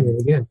and again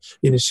and again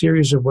in a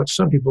series of what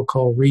some people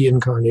call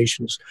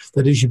reincarnations.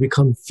 That is, you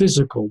become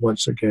physical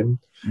once again,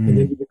 and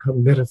then you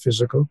become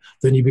metaphysical,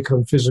 then you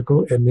become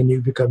physical, and then you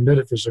become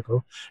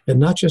metaphysical. And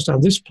not just on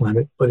this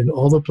planet, but in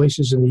all the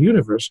places in the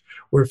universe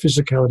where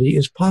physicality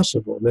is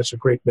possible. And that's a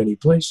great many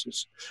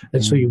places.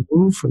 And so you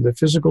move from the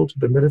physical to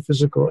the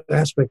metaphysical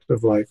aspect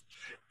of life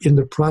in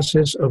the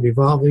process of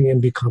evolving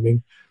and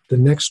becoming the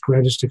next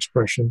grandest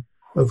expression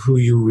of who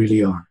you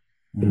really are.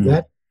 And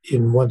that,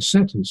 in one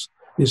sentence,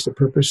 is the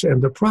purpose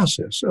and the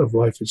process of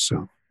life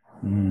itself.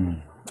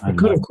 I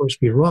could, of course,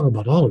 be wrong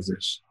about all of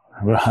this.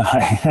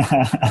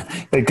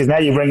 Right. Because now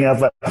you're bringing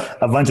up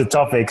a bunch of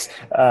topics,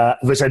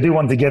 which I do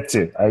want to get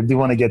to. I do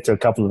want to get to a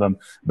couple of them.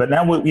 But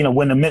now, we're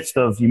in the midst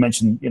of, you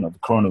mentioned, the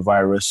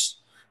coronavirus.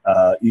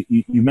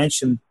 You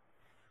mentioned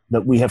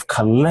that we have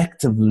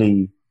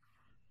collectively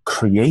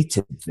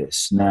created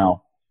this.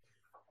 Now,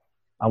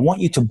 I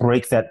want you to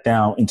break that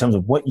down in terms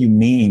of what you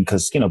mean,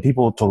 because,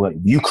 people talk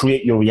about you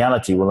create your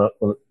reality. Well,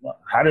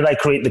 how did I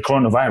create the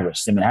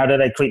coronavirus? I mean, how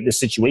did I create this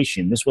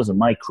situation? This wasn't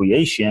my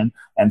creation.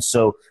 And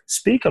so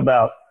speak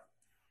about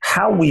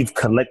how we've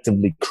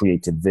collectively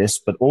created this,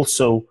 but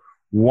also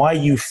why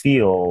you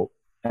feel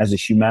as a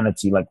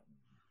humanity, like,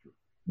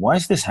 why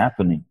is this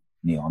happening,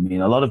 Neil? I mean,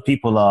 a lot of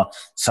people are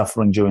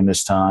suffering during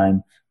this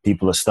time.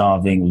 People are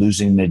starving,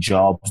 losing their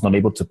jobs, not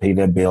able to pay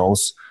their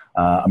bills.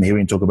 I'm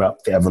hearing talk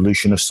about the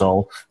evolution of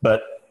soul,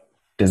 but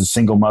there's a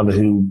single mother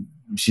who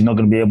she's not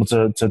going to be able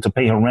to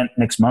pay her rent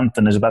next month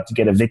and is about to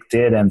get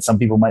evicted. And some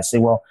people might say,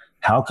 well,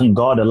 how can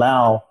God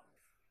allow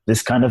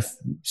this kind of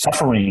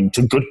suffering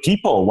to good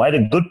people? Why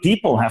do good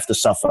people have to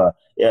suffer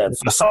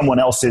for someone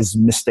else's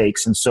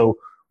mistakes? And so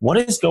what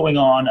is going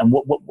on, and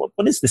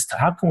what is this?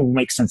 How can we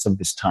make sense of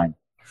this time?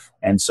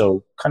 And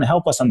so kind of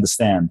help us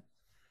understand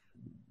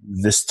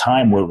this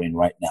time we're in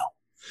right now.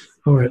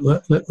 All right,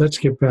 let's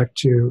get back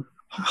to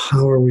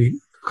how are we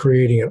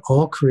creating it?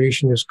 All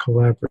creation is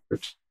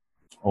collaborative.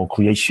 All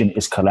creation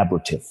is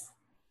collaborative.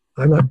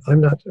 I'm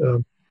not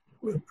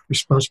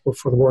responsible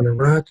for the war in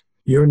Iraq.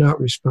 You're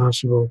not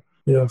responsible,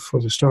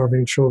 for the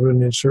starving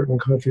children in certain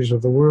countries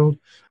of the world,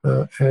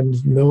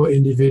 and no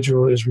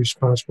individual is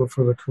responsible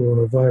for the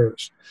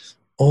coronavirus.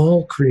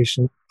 All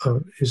creation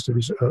on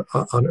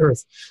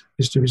Earth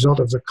is the result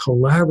of the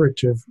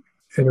collaborative,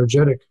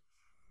 energetic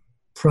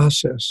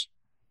process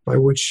by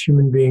which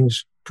human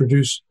beings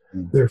produce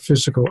their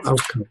physical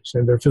outcomes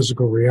and their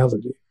physical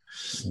reality.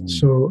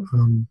 So,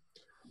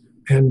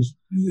 and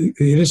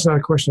it is not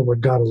a question of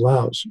what God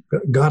allows.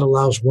 God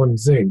allows one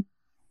thing: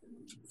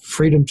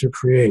 freedom to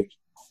create.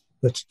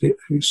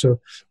 So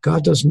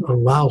God doesn't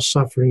allow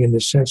suffering in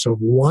the sense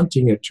of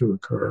wanting it to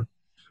occur,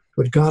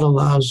 but God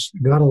allows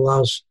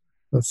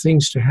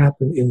things to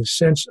happen in the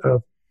sense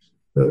of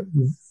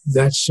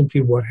that's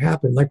simply what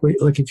happened. Like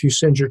if you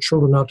send your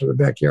children out to the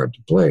backyard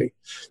to play,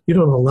 you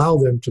don't allow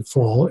them to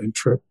fall and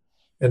trip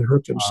and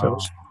hurt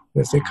themselves.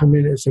 If they come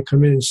in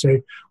and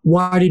say,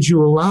 "Why did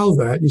you allow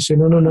that?" You say,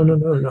 "No.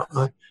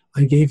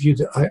 I gave you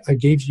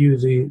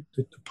the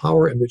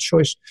power and the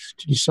choice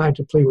to decide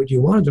to play what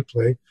you wanted to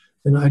play,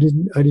 and I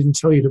didn't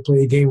tell you to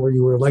play a game where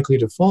you were likely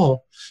to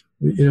fall."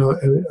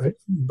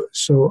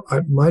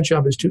 My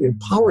job is to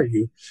empower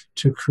you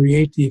to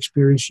create the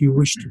experience you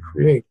wish to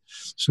create.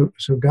 So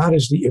God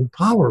is the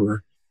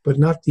empowerer, but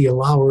not the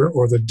allower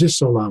or the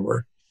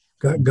disallower.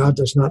 God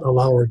does not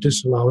allow or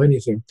disallow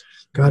anything.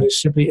 God is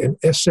simply an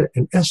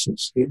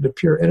essence, the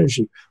pure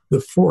energy,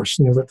 the force.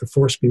 Let the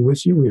force be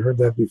with you. We heard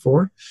that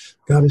before.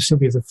 God is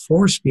simply the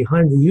force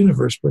behind the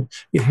universe, but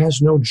it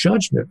has no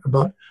judgment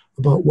about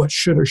what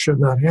should or should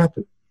not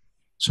happen.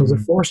 So the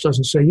force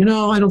doesn't say,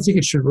 I don't think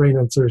it should rain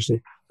on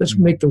Thursday. Let's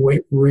make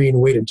the rain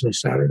wait until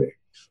Saturday.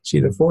 See,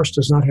 the force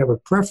does not have a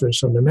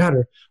preference on the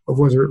matter of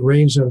whether it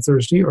rains on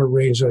Thursday or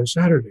rains on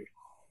Saturday.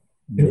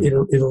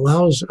 It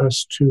allows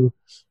us to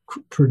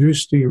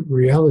produce the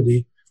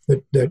reality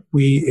that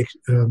we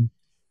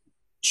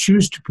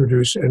choose to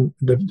produce. And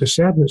the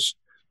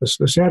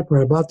sad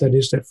part about that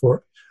is that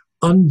for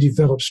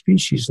undeveloped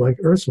species like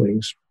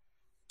Earthlings,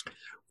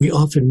 we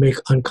often make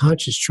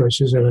unconscious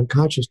choices and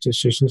unconscious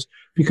decisions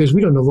because we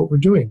don't know what we're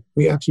doing.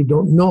 We actually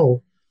don't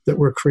know that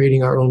we're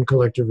creating our own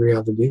collective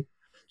reality.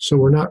 So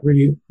we're not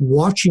really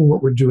watching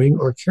what we're doing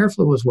or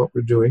careful with what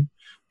we're doing.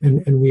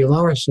 And we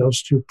allow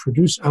ourselves to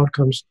produce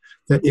outcomes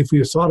that if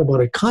we thought about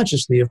it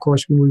consciously, of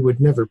course, we would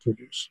never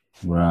produce.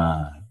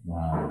 Right.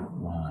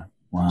 Wow.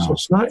 So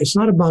it's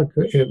not about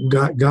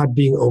God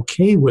being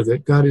okay with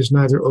it. God is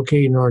neither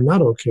okay nor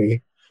not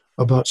okay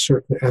about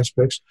certain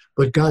aspects,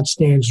 but God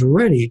stands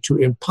ready to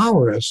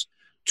empower us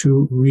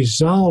to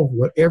resolve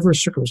whatever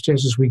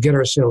circumstances we get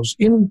ourselves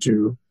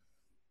into,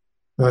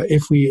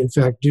 if we in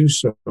fact do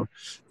so.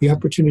 The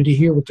opportunity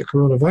here with the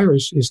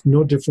coronavirus is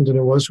no different than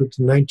it was with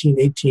the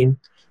 1918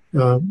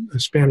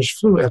 Spanish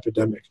flu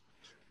epidemic,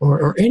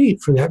 or any,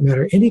 for that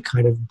matter, any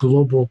kind of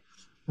global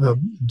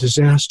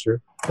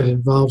disaster that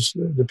involves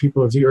the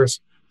people of the earth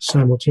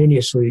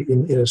simultaneously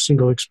in a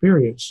single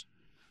experience.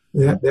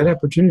 That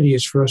opportunity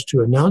is for us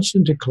to announce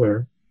and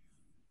declare,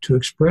 to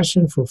express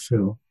and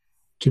fulfill,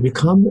 to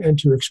become and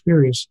to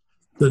experience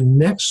the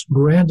next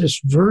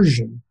grandest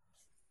version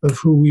of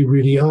who we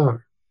really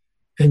are.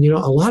 And, a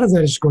lot of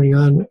that is going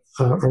on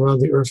around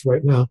the earth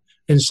right now,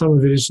 and some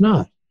of it is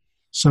not.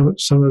 Some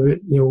of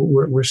it,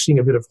 we're seeing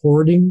a bit of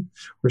hoarding.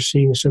 We're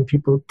seeing some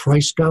people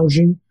price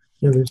gouging.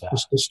 The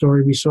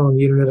story we saw on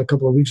the internet a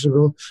couple of weeks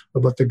ago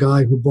about the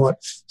guy who bought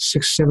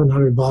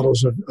 700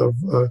 bottles of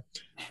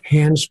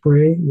hand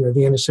spray,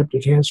 the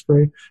antiseptic hand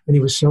spray, and he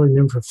was selling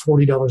them for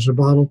 $40 a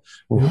bottle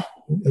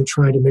and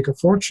trying to make a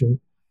fortune.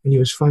 And he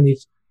was finally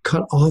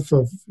cut off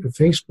of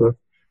Facebook,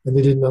 and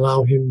they didn't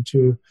allow him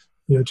to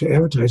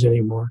advertise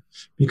anymore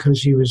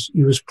because he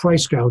was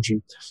price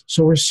gouging.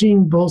 So we're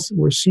seeing both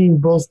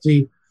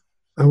the,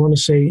 I want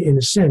to say in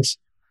a sense,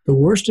 the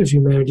worst of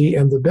humanity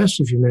and the best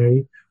of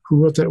humanity, who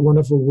wrote that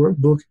wonderful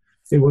book,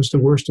 It Was the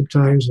Worst of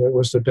Times and It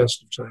Was the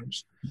Best of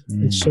Times.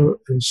 And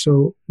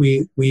so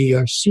we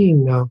are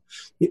seeing now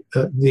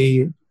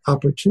the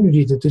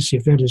opportunity that this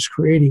event is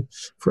creating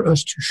for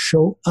us to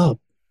show up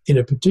in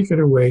a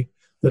particular way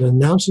that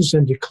announces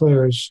and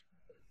declares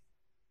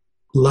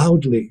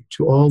loudly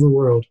to all the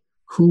world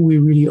who we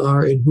really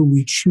are and who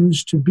we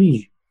choose to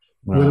be.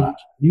 Wow. Whether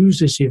we use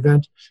this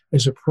event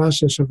as a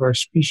process of our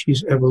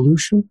species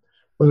evolution,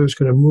 whether it's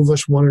going to move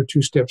us 1 or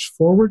 2 steps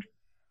forward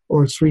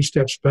or 3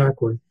 steps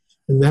backward.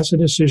 And that's a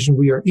decision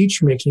we are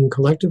each making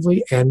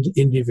collectively and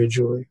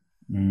individually.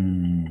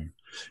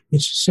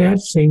 It's a sad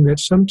thing that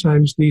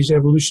sometimes these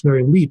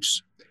evolutionary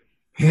leaps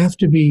have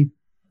to be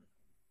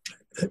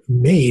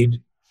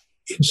made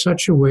in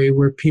such a way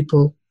where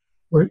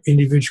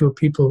individual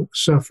people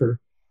suffer.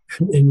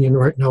 And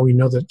right now we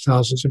know that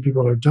thousands of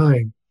people are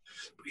dying.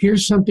 But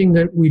here's something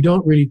that we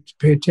don't really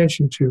pay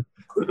attention to.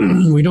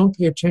 We don't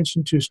pay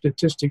attention to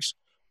statistics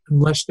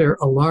unless they're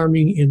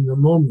alarming in the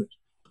moment.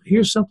 But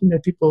here's something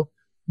that people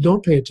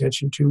don't pay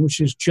attention to, which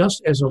is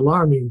just as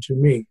alarming to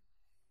me.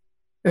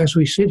 As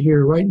we sit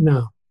here right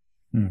now,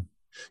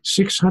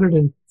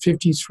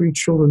 653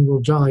 children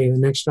will die in the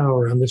next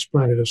hour on this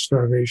planet of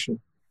starvation.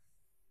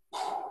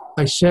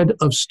 I said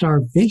of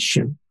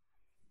starvation.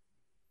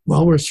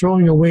 While we're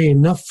throwing away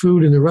enough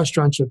food in the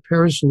restaurants of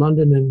Paris,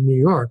 London, and New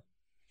York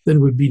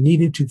than would be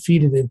needed to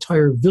feed an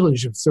entire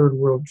village of third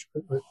world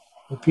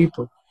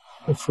people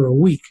for a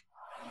week.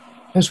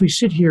 As we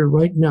sit here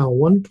right now,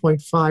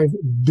 1.5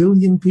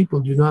 billion people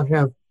do not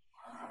have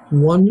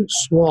one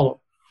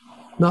swallow,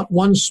 not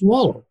one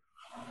swallow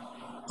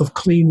of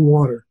clean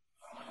water.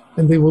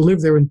 And they will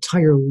live their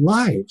entire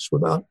lives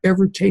without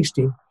ever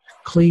tasting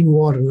clean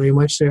water. And you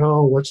might say,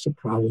 oh, what's the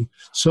problem?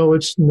 So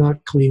it's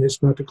not clean.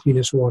 It's not the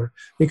cleanest water.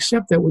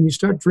 Except that when you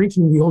start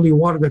drinking the only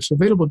water that's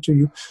available to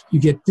you, you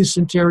get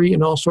dysentery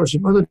and all sorts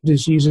of other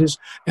diseases,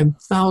 and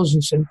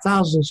thousands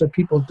of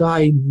people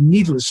die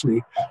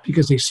needlessly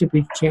because they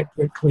simply can't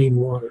get clean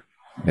water.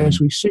 And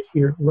as we sit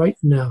here right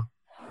now,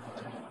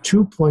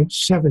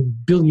 2.7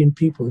 billion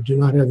people do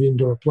not have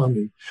indoor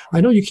plumbing.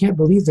 I know you can't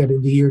believe that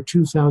in the year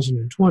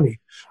 2020,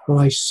 but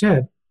I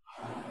said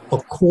a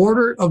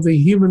quarter of the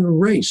human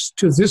race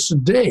to this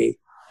day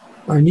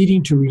are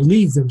needing to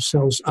relieve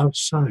themselves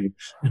outside,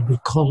 and we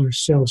call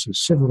ourselves a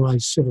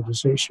civilized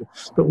civilization.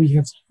 But we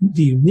have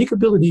the unique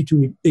ability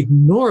to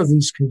ignore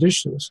these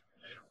conditions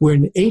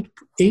when eight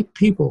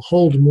people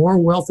hold more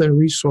wealth and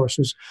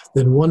resources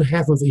than one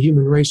half of the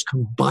human race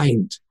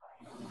combined.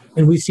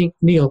 And we think,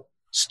 Neil,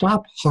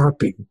 stop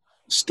harping.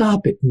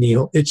 Stop it,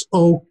 Neil. It's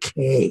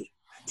okay.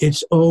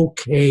 It's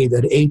okay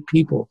that 8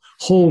 people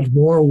hold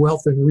more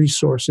wealth and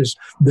resources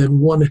than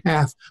one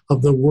half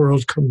of the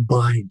world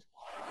combined.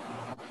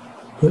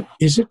 But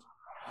is it?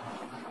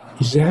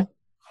 Is that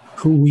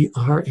who we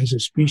are as a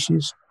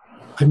species?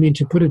 I mean,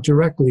 to put it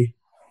directly,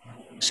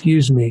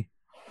 excuse me,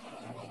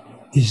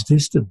 is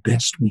this the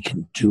best we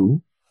can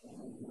do?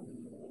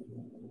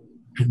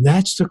 And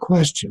that's the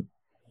question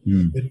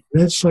that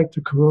events like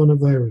the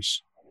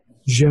coronavirus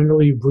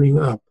generally bring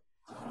up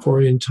for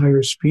an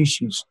entire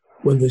species,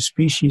 when the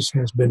species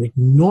has been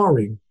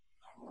ignoring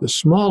the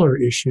smaller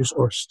issues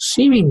or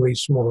seemingly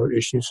smaller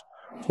issues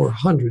for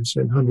hundreds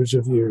and hundreds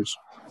of years.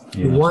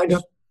 Yeah. You wind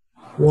up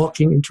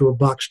walking into a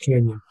box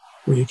canyon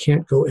where you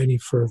can't go any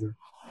further.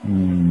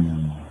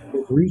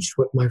 We've reached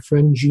what my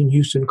friend Gene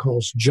Houston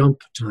calls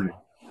jump time,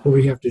 where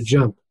we have to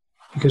jump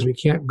because we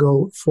can't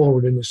go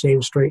forward in the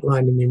same straight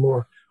line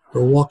anymore.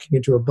 We're walking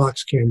into a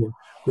box canyon.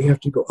 We have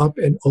to go up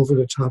and over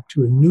the top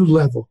to a new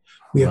level.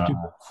 We have to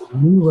go to a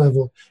new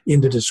level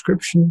in the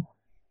description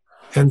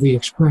and the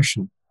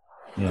expression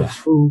of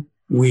who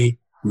we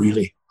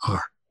really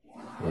are.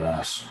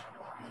 Yes.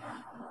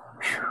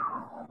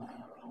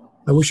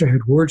 I wish I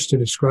had words to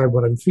describe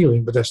what I'm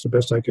feeling, but that's the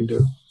best I can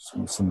do.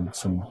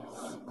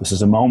 This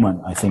is a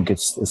moment. I think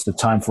it's the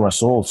time for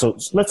us all. So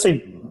let's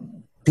say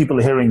people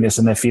are hearing this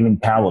and they're feeling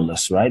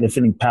powerless, right? They're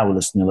feeling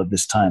powerless, Neil, at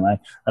this time. I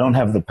don't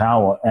have the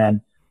power.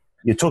 And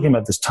you're talking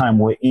about this time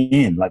we're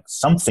in, like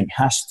something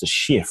has to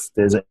shift.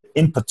 There's an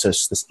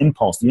impetus, this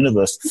impulse, the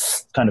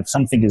universe, kind of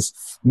something is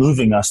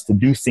moving us to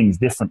do things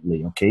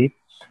differently, okay?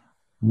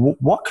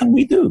 What can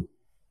we do?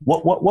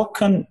 What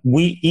can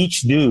we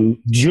each do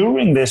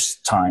during this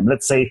time,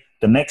 let's say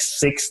the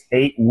next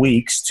 6-8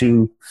 weeks,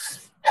 to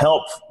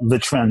help the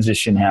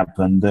transition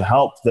happen, to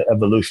help the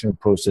evolutionary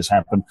process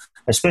happen,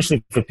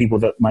 especially for people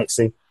that might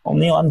say, oh,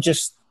 Neil, I'm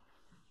just,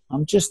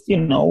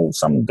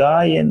 some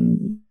guy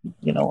in,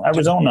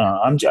 Arizona.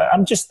 I'm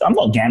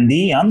not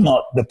Gandhi. I'm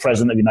not the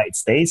president of the United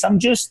States. I'm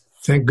just,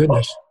 thank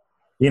goodness.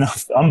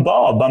 I'm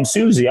Bob. I'm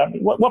Susie.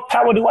 What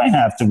power do I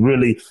have to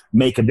really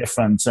make a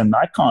difference? And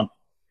I can't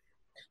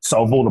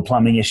solve all the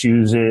plumbing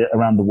issues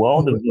around the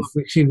world.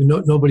 See,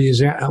 nobody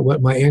is.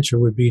 What my answer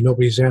would be: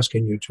 nobody's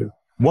asking you to.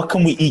 What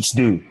can we each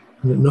do?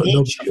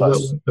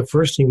 The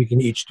first thing we can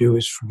each do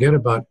is forget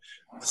about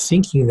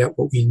thinking that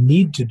what we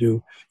need to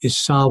do is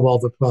solve all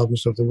the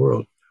problems of the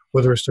world,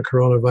 whether it's the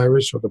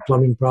coronavirus or the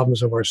plumbing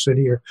problems of our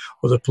city or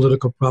the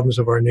political problems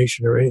of our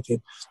nation or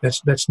anything.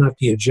 That's not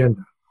the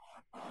agenda.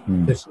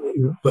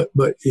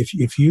 But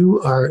if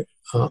you are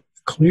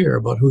clear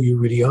about who you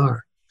really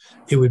are,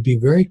 it would be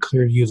very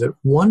clear to you that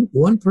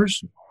one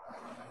person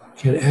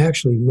can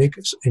actually make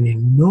an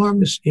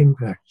enormous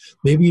impact.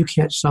 Maybe you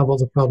can't solve all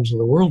the problems of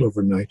the world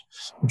overnight,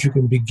 but you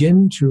can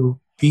begin to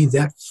be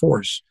that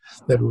force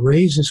that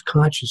raises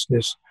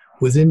consciousness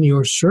within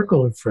your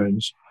circle of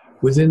friends,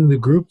 within the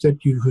group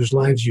whose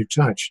lives you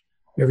touch,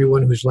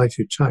 everyone whose life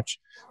you touch,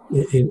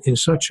 in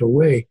such a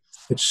way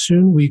that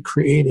soon we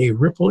create a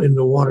ripple in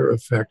the water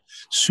effect.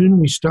 Soon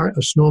we start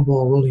a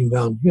snowball rolling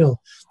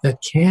downhill that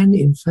can,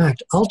 in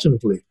fact,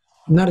 ultimately,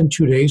 not in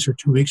 2 days or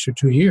 2 weeks or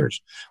 2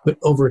 years, but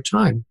over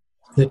time,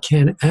 that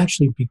can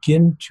actually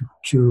begin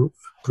to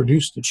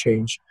produce the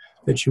change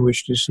that you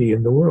wish to see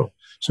in the world.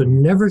 So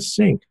never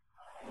think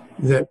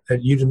that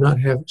you do not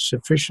have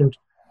sufficient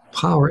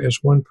power as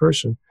one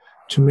person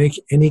to make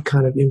any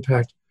kind of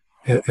impact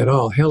at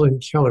all. Helen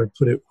Keller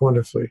put it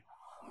wonderfully.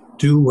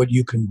 Do what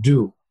you can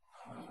do,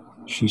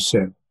 she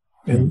said.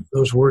 And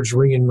those words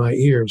ring in my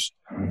ears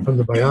from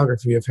the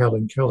biography of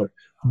Helen Keller.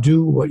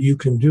 Do what you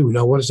can do.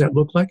 Now, what does that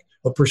look like?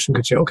 A person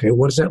could say, okay,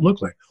 what does that look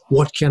like?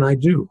 What can I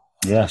do?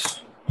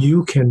 Yes.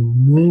 You can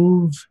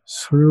move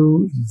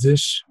through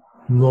this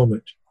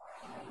moment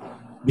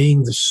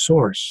being the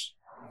source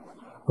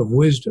of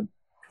wisdom,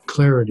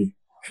 clarity,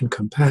 and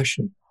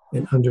compassion,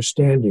 and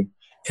understanding,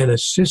 and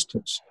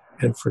assistance,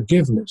 and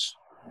forgiveness,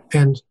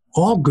 and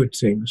all good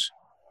things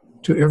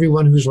to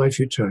everyone whose life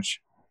you touch.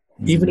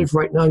 Even if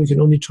right now you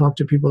can only talk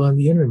to people on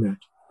the internet,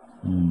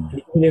 Mm.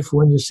 Even if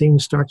when the thing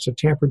starts to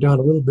tamper down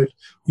a little bit,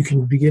 you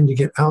can begin to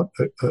get out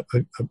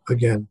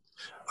again.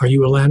 Are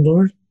you a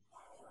landlord?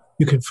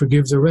 You can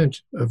forgive the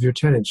rent of your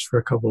tenants for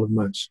a couple of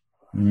months.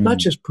 Not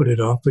just put it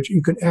off, but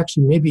you could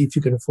actually, maybe if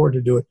you can afford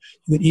to do it,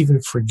 you could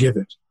even forgive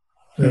it.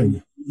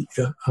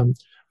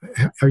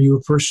 Are you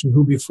a person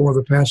who before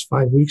the past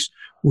 5 weeks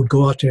would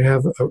go out to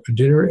have a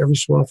dinner every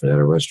so often at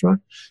a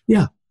restaurant?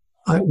 Yeah.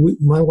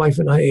 My wife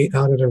and I ate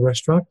out at a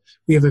restaurant.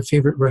 We have a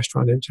favorite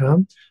restaurant in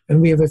town,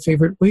 and we have a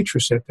favorite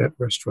waitress at that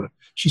restaurant.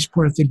 She's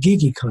part of the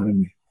gig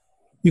economy.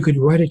 You could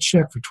write a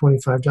check for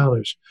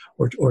 $25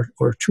 or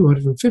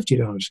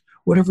 $250,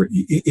 whatever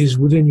is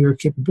within your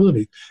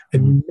capability,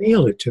 and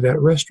mail it to that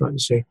restaurant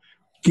and say,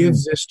 give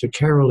this to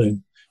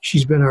Carolyn.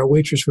 She's been our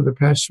waitress for the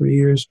past 3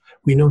 years.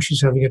 We know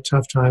she's having a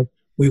tough time.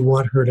 We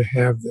want her to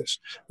have this.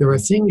 There are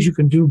things you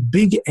can do,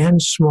 big and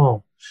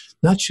small,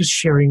 not just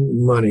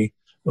sharing money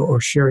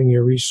or sharing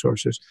your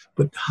resources,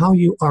 but how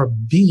you are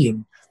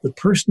being, the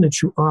person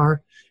that you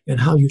are, and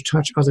how you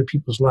touch other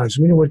people's lives.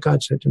 You know what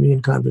God said to me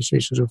in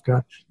conversations with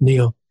God?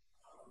 Neil,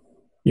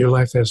 your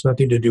life has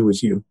nothing to do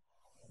with you.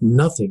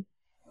 Nothing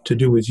to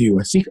do with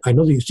you. I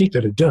know that you think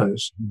that it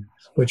does,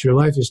 but your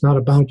life is not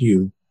about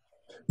you.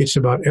 It's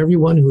about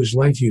everyone whose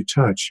life you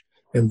touch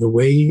and the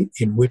way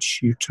in which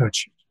you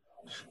touch it.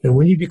 And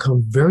when you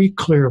become very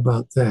clear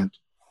about that,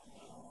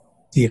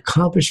 the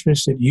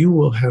accomplishments that you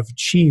will have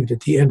achieved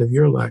at the end of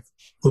your life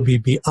will be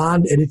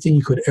beyond anything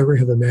you could ever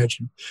have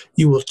imagined.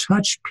 You will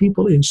touch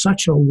people in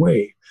such a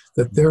way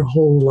that their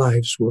whole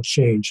lives will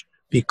change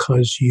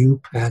because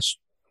you passed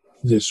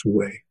this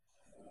way.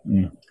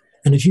 And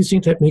if you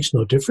think that makes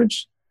no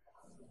difference,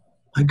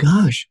 my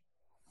gosh,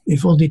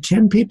 if only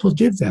 10 people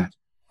did that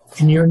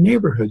in your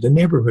neighborhood, the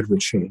neighborhood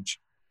would change.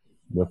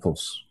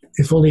 Ripples.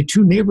 If only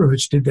 2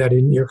 neighborhoods did that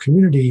in your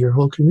community, your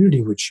whole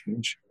community would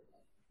change.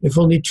 If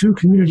only 2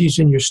 communities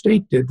in your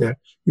state did that,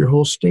 your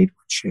whole state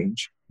would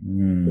change.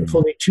 If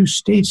only 2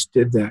 states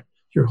did that,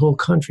 your whole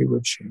country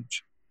would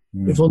change.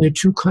 If only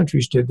 2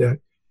 countries did that,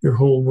 your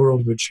whole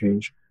world would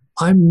change.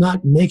 I'm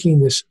not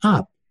making this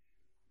up.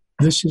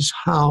 This is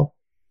how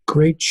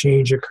great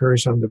change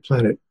occurs on the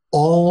planet.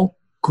 All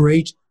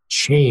great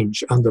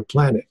change on the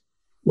planet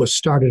was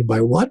started by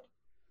what?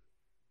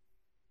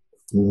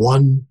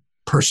 One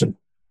person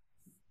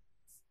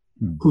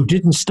who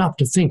didn't stop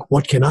to think,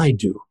 what can I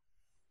do?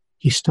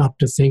 He stopped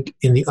to think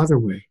in the other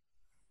way.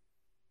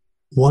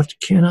 What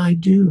can I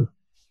do?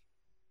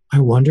 I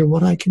wonder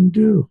what I can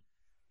do.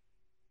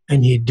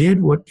 And he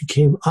did what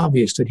became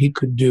obvious that he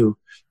could do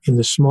in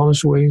the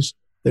smallest ways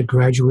that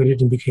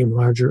graduated and became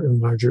larger and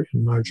larger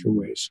and larger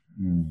ways.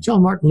 Tell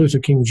Martin Luther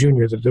King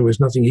Jr. that there was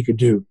nothing he could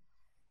do.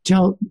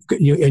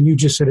 And you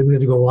just said a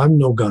minute ago, well, I'm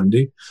no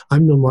Gandhi.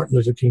 I'm no Martin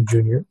Luther King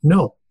Jr.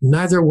 No,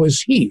 neither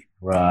was he.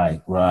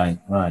 Right.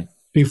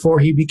 Before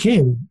he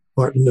became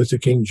Martin Luther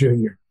King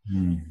Jr.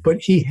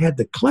 But he had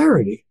the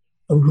clarity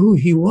of who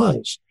he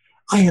was.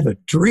 I have a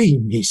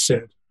dream, he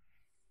said.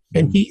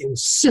 And he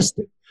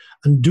insisted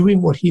on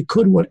doing what he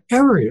could,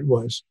 whatever it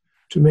was,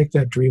 to make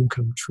that dream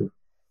come true.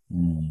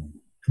 And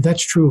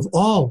that's true of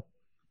all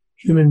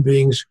human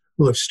beings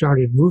who have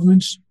started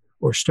movements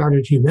or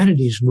started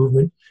humanity's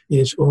movement in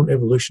its own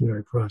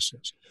evolutionary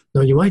process.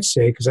 Now, you might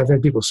say, because I've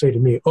had people say to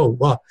me, oh,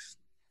 wow,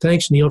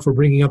 thanks, Neil, for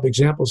bringing up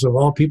examples of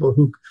all people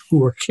who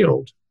were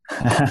killed.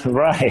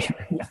 Right.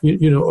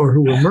 Or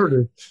who were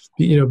murdered,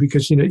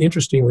 because,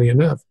 interestingly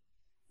enough,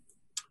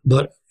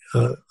 but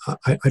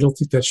I don't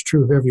think that's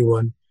true of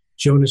everyone.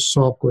 Jonas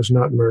Salk was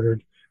not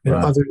murdered, and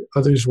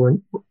others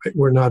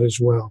were not as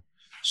well.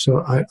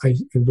 So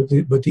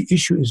but the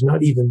issue is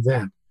not even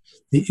that.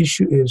 The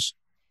issue is,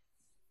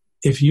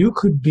 if you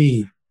could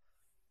be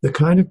the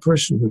kind of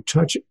person who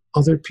touch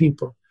other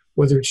people,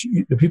 whether it's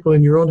the people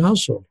in your own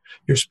household,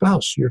 your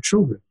spouse, your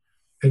children,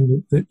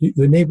 and the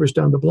neighbors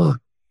down the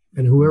block,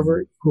 and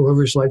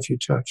whoever's life you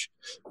touch,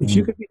 if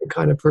you could be the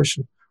kind of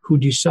person who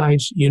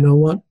decides, you know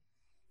what,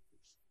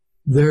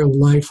 their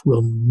life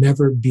will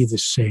never be the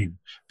same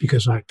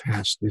because I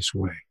passed this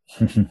way.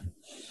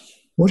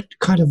 What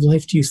kind of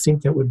life do you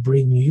think that would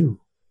bring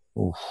you?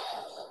 Oof.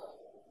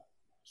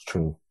 It's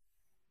true.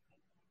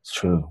 It's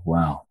true.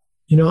 Wow.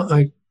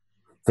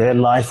 Their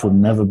life will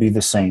never be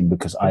the same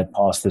because I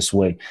passed this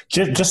way.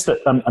 Just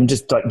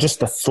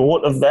the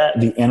thought of that,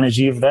 the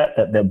energy of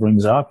that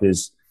brings up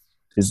is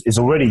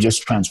already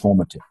just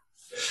transformative.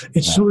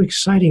 It's so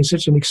exciting,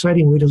 such an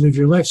exciting way to live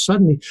your life.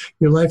 Suddenly,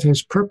 your life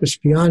has purpose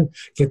beyond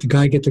get the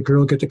guy, get the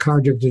girl, get the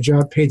car, get the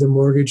job, pay the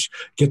mortgage,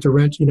 get the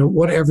rent,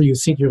 whatever you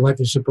think your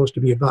life is supposed to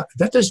be about.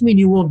 That doesn't mean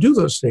you won't do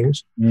those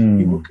things.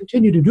 You will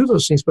continue to do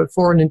those things, but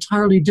for an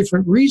entirely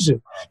different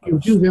reason. You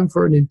do them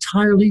for an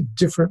entirely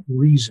different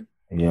reason.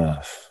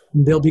 Yes.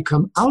 They'll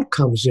become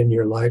outcomes in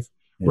your life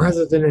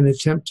rather than an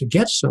attempt to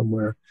get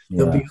somewhere.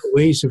 They'll be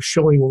ways of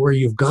showing where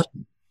you've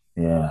gotten.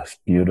 Yeah,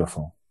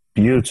 beautiful.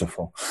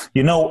 Beautiful.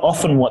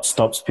 Often what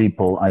stops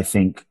people, I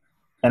think,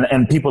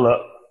 and people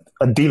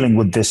are dealing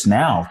with this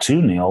now too,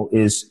 Neil,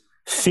 is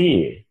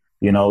fear.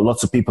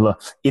 Lots of people are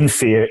in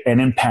fear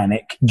and in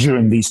panic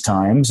during these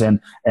times, and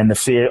the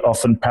fear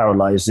often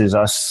paralyzes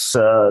us.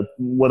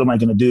 What am I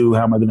going to do?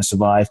 How am I going to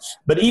survive?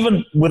 But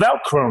even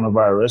without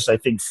coronavirus, I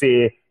think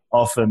fear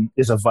often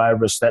is a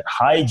virus that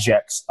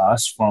hijacks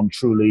us from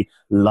truly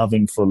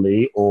loving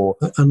fully or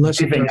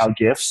giving our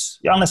gifts,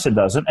 unless it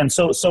doesn't. And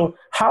so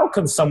how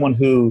can someone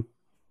who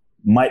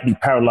might be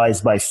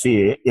paralyzed by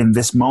fear in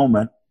this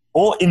moment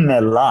or in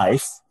their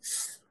life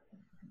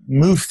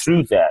move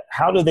through that?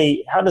 How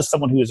does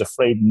someone who is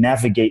afraid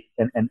navigate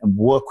and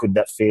work with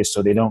that fear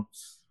so they don't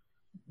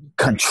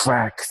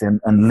contract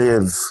and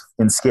live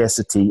in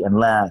scarcity and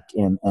lack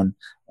and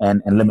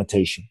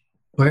limitation?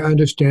 By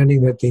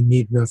understanding that they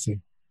need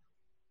nothing.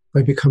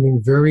 By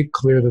becoming very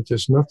clear that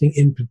there's nothing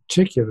in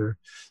particular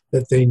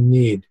that they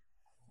need.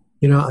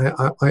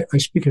 I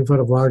speak in front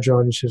of large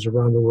audiences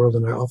around the world,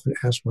 and I often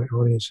ask my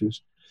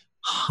audiences,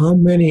 how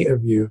many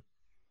of you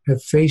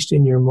have faced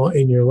in your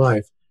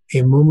life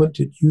a moment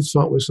that you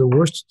thought was the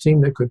worst thing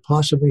that could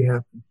possibly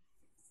happen?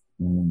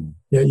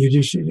 Yeah, you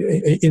just,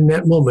 in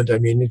that moment, I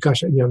mean,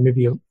 gosh,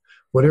 maybe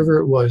whatever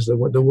it was,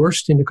 the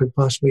worst thing that could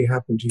possibly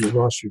happen to you. You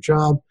lost your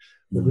job,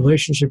 the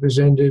relationship has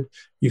ended,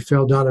 you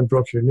fell down and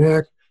broke your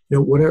neck,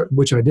 whatever,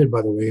 which I did,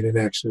 by the way, in an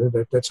accident.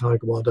 That's how I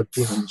wound up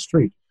being on the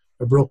street.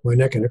 I broke my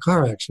neck in a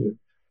car accident.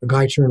 A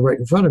guy turned right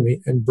in front of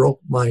me and broke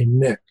my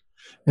neck.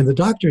 And the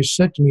doctor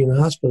said to me in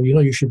the hospital,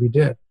 you should be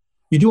dead.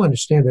 You do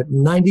understand that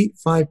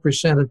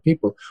 95% of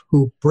people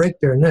who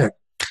break their neck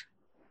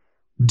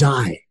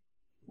die.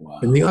 Wow.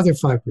 And the other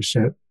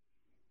 5%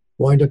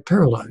 wind up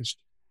paralyzed.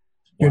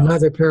 Wow. You're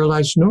neither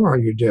paralyzed nor are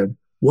you dead.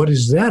 What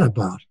is that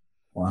about?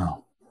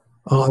 Wow.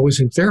 I was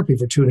in therapy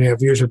for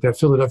 2.5 years with that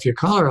Philadelphia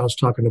collar I was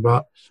talking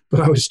about, but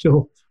I was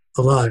still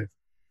alive.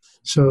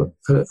 So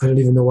I don't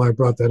even know why I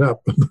brought that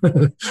up.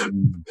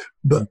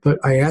 but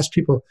I asked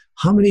people,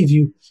 how many of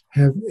you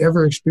have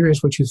ever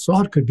experienced what you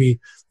thought could be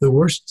the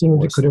worst thing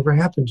that could ever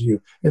happen to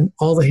you? And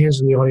all the hands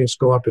in the audience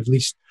go up, at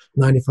least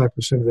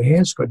 95% of the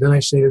hands go up. Then I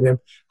say to them,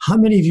 how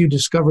many of you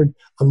discovered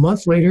a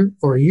month later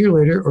or a year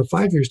later or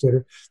 5 years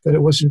later that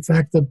it was in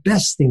fact the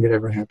best thing that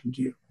ever happened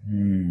to you?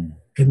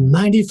 And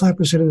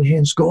 95% of the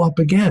hands go up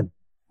again.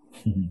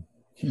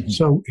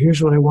 So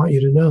here's what I want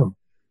you to know.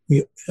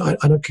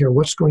 I don't care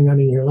what's going on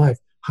in your life.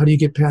 How do you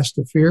get past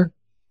the fear?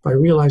 By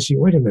realizing,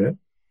 wait a minute.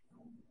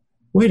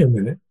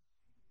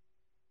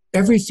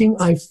 Everything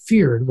I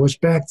feared was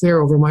back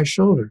there over my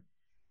shoulder.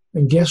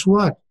 And guess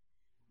what?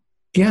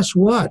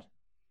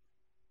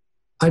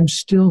 I'm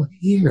still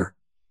here.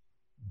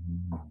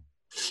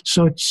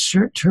 So it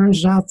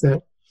turns out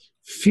that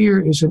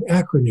fear is an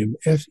acronym,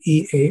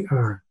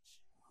 FEAR.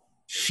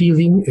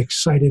 Feeling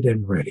excited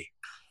and ready.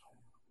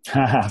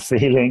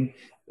 Feeling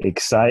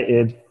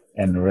excited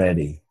and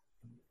ready.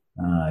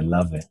 I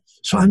love it.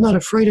 So I'm not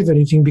afraid of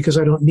anything because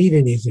I don't need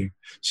anything.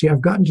 See,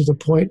 I've gotten to the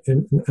point,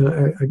 and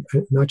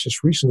not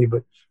just recently,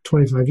 but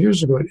 25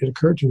 years ago, it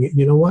occurred to me,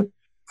 you know what?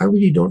 I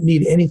really don't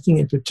need anything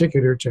in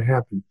particular to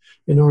happen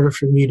in order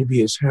for me to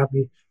be as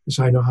happy as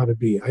I know how to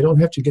be. I don't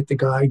have to get the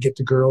guy, get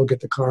the girl, get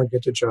the car,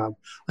 get the job.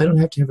 I don't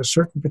have to have a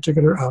certain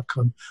particular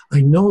outcome.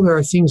 I know there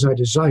are things I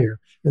desire,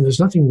 and there's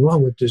nothing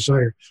wrong with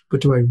desire.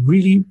 But do I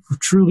really,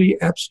 truly,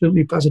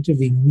 absolutely,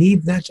 positively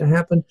need that to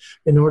happen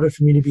in order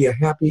for me to be a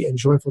happy and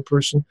joyful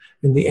person?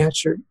 And the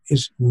answer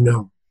is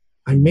no.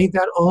 I made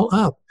that all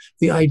up.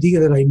 The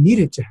idea that I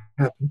needed to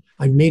happen,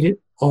 I made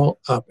it all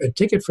up. And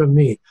take it from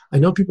me. I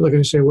know people are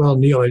going to say, well,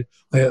 Neil,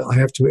 I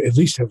have to at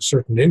least have a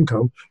certain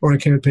income or I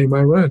can't pay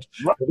my rent.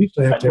 Right. At least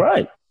I have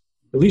to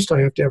at least I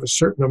have to have a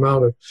certain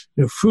amount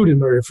of food in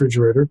my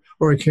refrigerator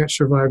or I can't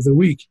survive the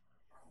week.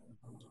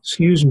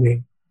 Excuse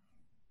me.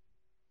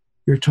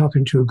 You're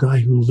talking to a guy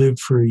who lived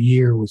for a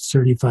year with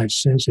 35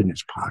 cents in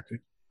his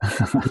pocket.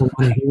 I don't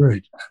want to hear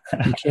it.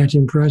 You can't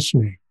impress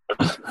me.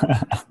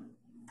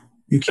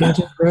 You can't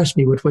impress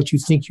me with what you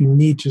think you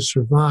need to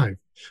survive.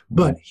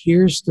 But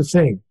here's the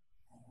thing,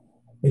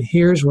 and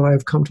here's what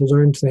I've come to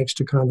learn thanks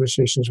to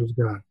conversations with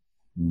God.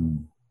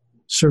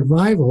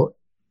 Survival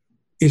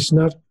is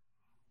not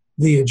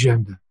the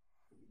agenda.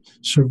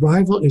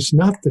 Survival is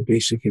not the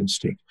basic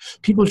instinct.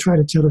 People try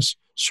to tell us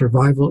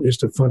survival is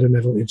the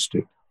fundamental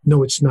instinct.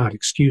 No, it's not.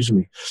 Excuse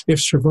me.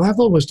 If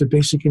survival was the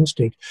basic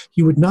instinct,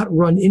 you would not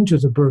run into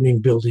the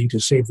burning building to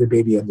save the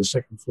baby on the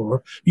second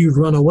floor. You'd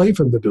run away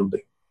from the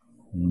building.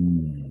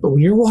 But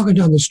when you're walking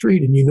down the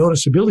street and you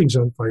notice a building's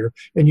on fire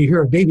and you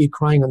hear a baby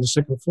crying on the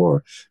second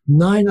floor,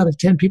 9 out of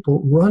 10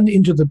 people run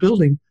into the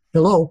building,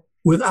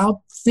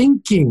 without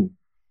thinking.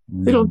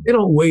 They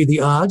don't weigh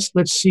the odds.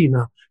 Let's see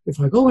now. If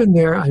I go in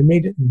there, I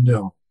made it.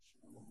 No.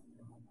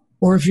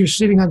 Or if you're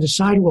sitting on the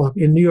sidewalk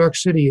in New York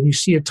City and you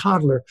see a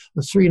toddler,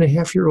 a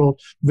 3.5-year-old,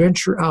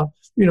 venture out,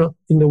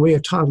 in the way a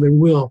toddler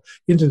will,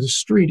 into the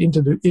street,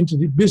 into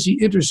the busy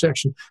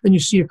intersection, and you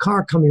see a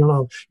car coming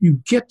along,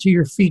 you get to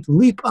your feet,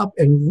 leap up,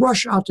 and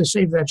rush out to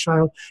save that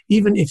child,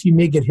 even if you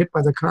may get hit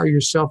by the car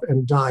yourself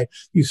and die.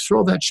 You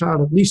throw that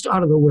child at least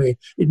out of the way.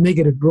 It may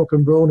get a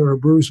broken bone or a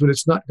bruise, but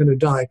it's not going to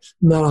die.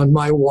 Not on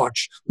my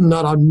watch.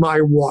 Not on my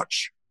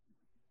watch.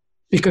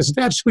 because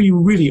that's who you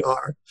really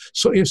are.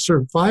 So if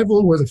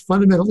survival were the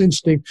fundamental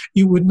instinct,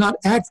 you would not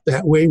act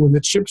that way when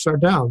the chips are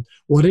down.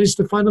 What is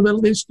the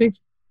fundamental instinct?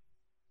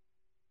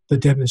 The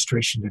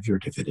demonstration of your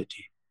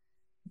divinity.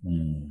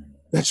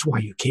 That's why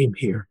you came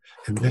here,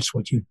 and that's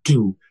what you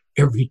do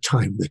every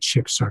time the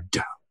chips are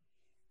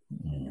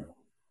down.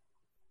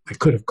 I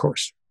could, of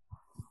course,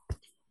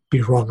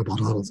 be wrong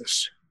about all of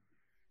this,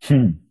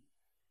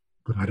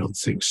 but I don't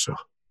think so.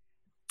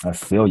 I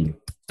feel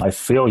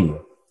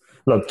you.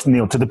 Look,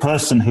 Neil, to the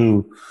person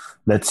who,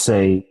 let's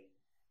say,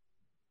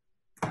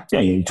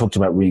 you talked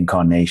about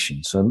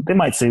reincarnation. So they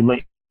might say,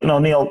 like,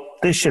 Neil,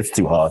 this shit's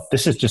too hard.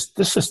 This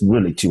is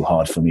really too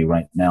hard for me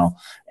right now.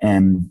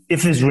 And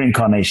if there's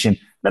reincarnation,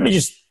 let me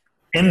just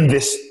end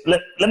this.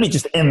 Let me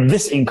just end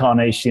this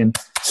incarnation,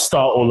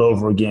 start all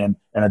over again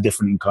in a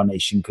different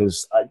incarnation,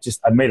 because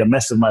I made a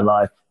mess of my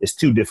life. It's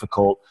too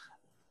difficult.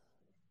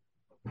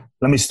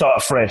 Let me start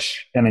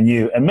afresh and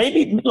anew. And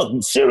maybe,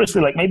 look,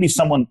 seriously, like maybe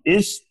someone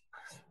is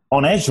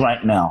on edge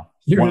right now,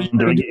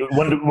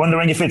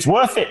 wondering if it's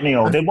worth it,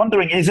 Neil. They're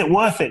wondering, is it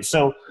worth it?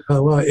 So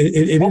what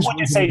would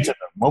you say to them?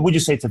 What would you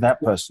say to that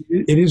person?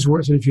 It is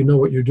worth it if you know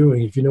what you're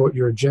doing, if you know what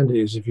your agenda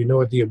is, if you know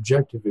what the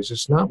objective is.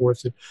 It's not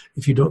worth it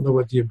if you don't know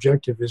what the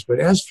objective is.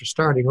 But as for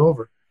starting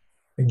over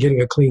and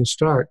getting a clean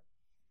start,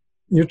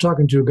 you're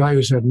talking to a guy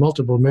who's had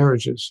multiple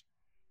marriages.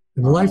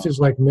 And life is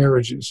like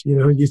marriages.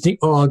 You think,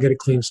 I'll get a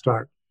clean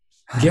start.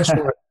 Guess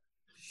what?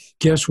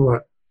 Guess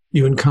what?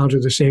 You encounter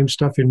the same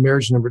stuff in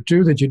marriage number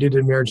 2 that you did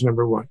in marriage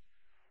number 1.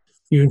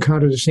 You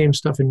encounter the same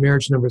stuff in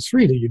marriage number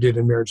 3 that you did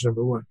in marriage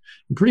number 1.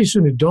 And pretty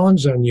soon it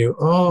dawns on you,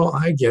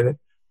 I get it.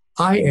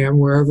 I am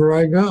wherever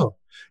I go.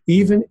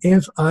 Even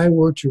if I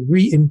were to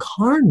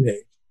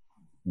reincarnate,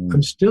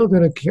 I'm still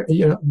going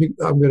to,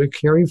 I'm going to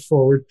carry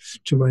forward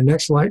to my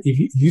next life.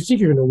 If you think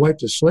you're going to wipe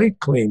the slate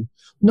clean,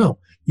 no.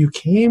 You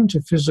came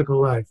to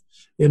physical life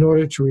in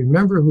order to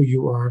remember who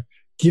you are,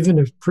 given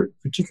a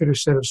particular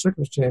set of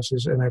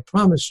circumstances, and I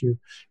promise you,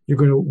 you're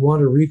going to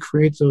want to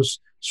recreate those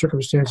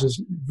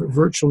circumstances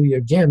virtually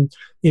again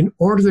in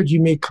order that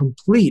you may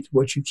complete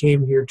what you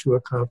came here to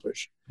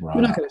accomplish. Right.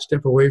 You're not going to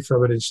step away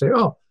from it and say,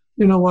 you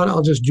know what,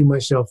 I'll just do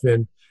myself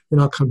in, and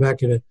I'll come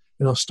back and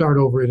I'll start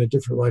over in a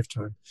different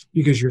lifetime.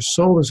 Because your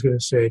soul is going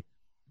to say,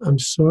 I'm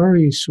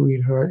sorry,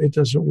 sweetheart, it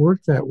doesn't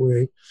work that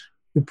way.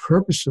 The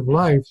purpose of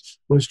life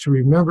was to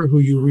remember who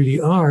you really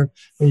are,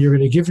 and you're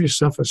going to give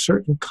yourself a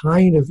certain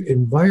kind of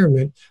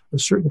environment, a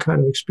certain kind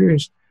of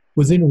experience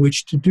within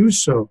which to do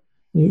so.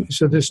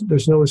 So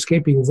there's no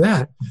escaping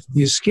that.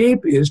 The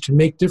escape is to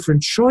make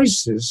different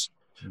choices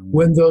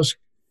when those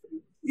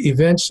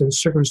events and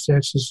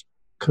circumstances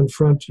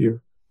confront you.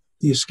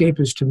 The escape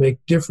is to make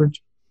different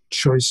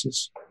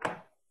choices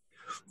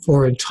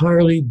for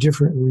entirely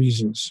different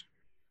reasons.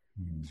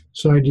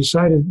 So I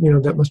decided,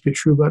 that must be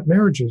true about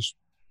marriages.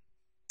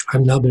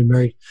 I've now been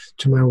married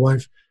to my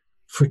wife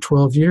for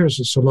 12 years.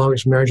 It's the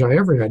longest marriage I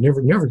ever had.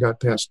 Never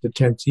got past the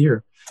 10th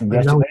year. And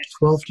now it's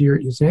 12th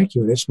year. Thank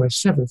you. It's my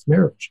 7th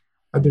marriage.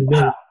 I've been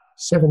married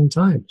 7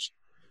 times.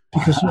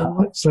 Because you know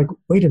what? It's like,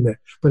 wait a minute.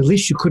 But at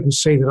least you couldn't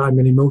say that I'm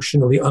an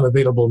emotionally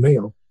unavailable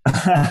male.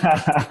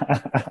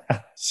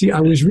 See,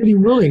 I was really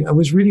willing.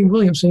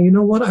 I'm saying, you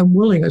know what? I'm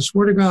willing. I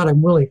swear to God,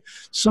 I'm willing.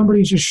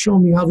 Somebody just show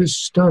me how this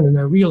is done. And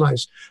I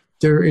realized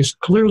there is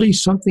clearly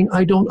something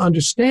I don't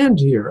understand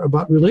here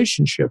about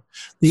relationship,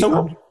 the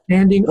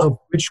understanding of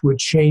which would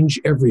change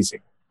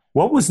everything.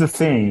 What was the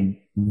thing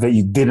that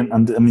you didn't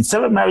understand? I mean,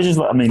 7 marriages,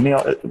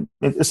 Neil,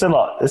 it's a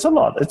lot. It's a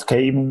lot. It's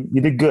okay.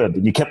 You did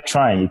good. You kept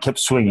trying. You kept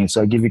swinging.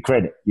 So I give you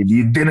credit.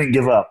 You didn't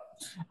give up.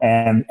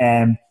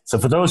 And so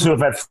for those who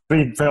have had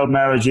 3 failed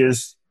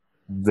marriages,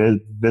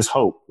 there's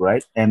hope,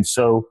 right? And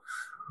so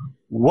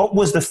what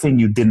was the thing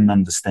you didn't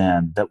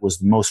understand that was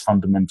the most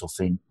fundamental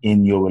thing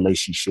in your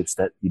relationships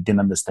that you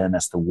didn't understand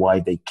as to why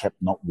they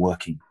kept not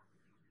working?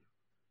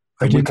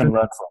 We can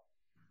learn from.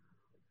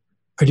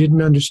 I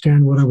didn't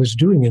understand what I was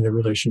doing in the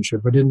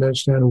relationship. I didn't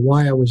understand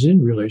why I was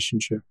in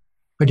relationship.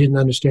 I didn't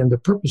understand the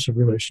purpose of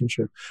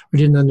relationship. I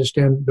didn't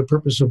understand the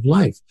purpose of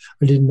life.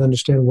 I didn't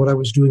understand what I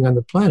was doing on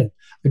the planet.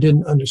 I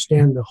didn't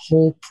understand the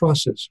whole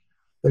process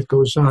that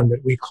goes on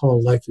that we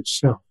call life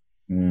itself.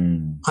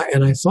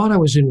 And I thought I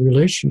was in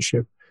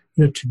relationship,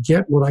 to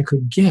get what I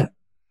could get.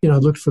 I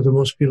looked for the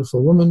most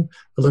beautiful woman.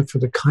 I looked for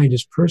the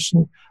kindest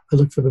person. I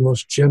looked for the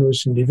most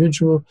generous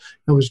individual.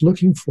 I was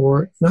looking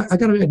for, and I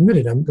got to admit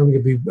it, I'm going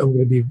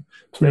to be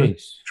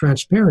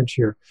transparent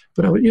here.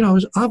 But I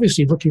was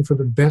obviously looking for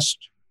the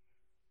best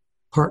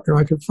partner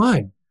I could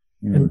find,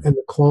 and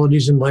the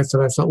qualities in life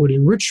that I thought would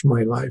enrich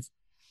my life.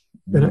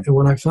 And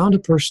when I found a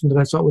person that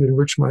I thought would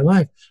enrich my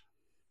life,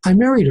 I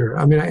married her.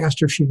 I asked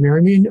her if she'd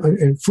marry me,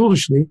 and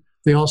foolishly,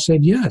 they all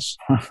said yes.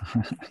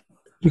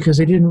 Because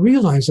they didn't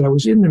realize that I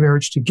was in the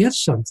marriage to get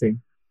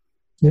something.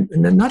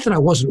 And not that I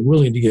wasn't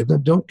willing to give.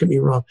 Don't get me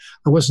wrong.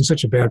 I wasn't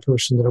such a bad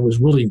person that I was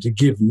willing to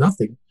give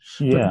nothing.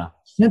 Yeah. But the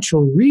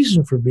essential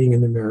reason for being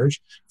in the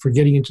marriage, for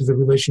getting into the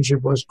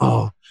relationship was,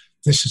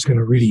 this is going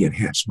to really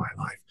enhance my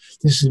life.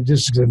 This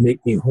is going to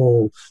make me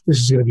whole. This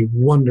is going to be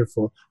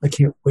wonderful. I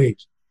can't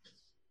wait.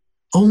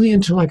 Only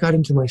until I got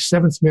into my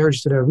 7th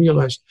marriage did I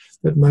realize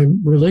that my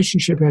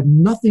relationship had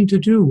nothing to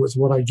do with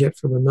what I get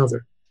from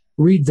another.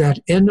 Read that,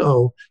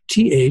 Nothing,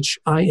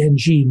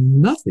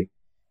 nothing.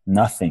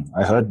 Nothing.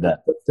 I heard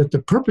that. That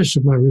the purpose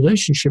of my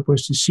relationship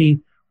was to see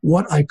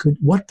what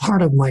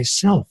part of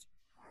myself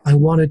I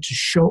wanted to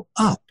show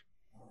up.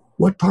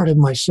 What part of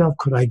myself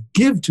could I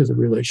give to the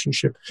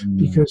relationship?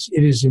 Because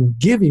it is in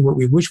giving what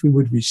we wish we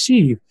would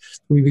receive,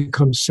 we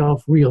become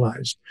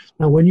self-realized.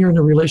 Now, when you're in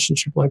a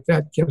relationship like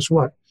that, guess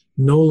what?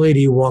 No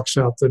lady walks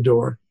out the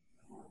door.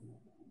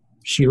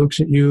 She looks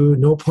at you.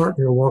 No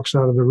partner walks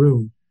out of the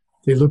room.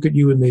 They look at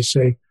you and they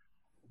say,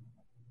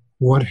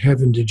 what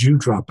heaven did you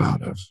drop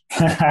out of?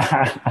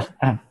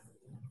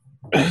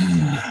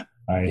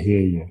 I hear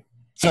you.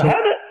 So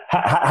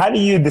how do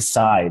you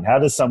decide? How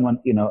does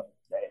someone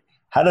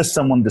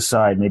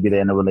decide, maybe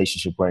they're in a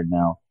relationship right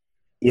now,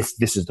 if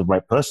this is the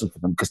right person for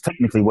them? Because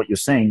technically what you're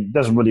saying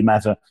doesn't really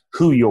matter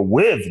who you're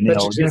with.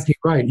 That's exactly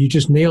right. You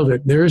just nailed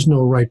it. There is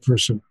no right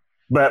person.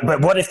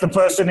 But what if the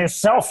person is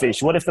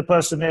selfish? What if the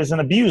person is an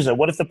abuser?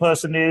 What if the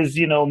person is,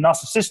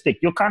 narcissistic?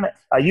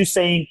 Are you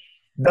saying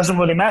doesn't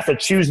really matter?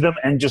 Choose them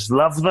and just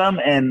love them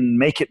and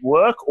make it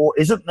work? Or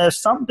isn't there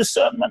some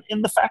discernment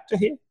in the factor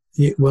here?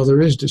 Yeah, well,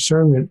 there is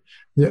discernment.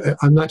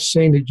 I'm not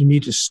saying that you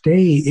need to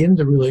stay in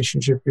the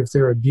relationship if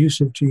they're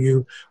abusive to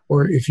you,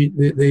 or if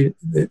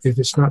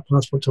it's not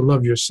possible to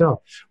love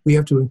yourself. We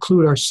have to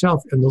include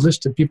ourselves in the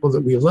list of people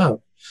that we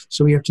love.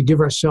 So we have to give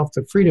ourselves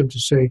the freedom to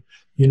say,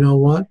 you know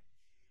what?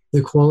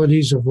 The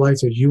qualities of life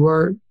that you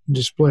are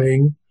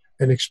displaying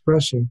and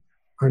expressing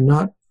are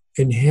not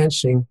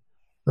enhancing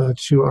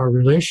to our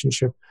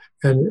relationship,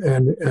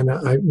 and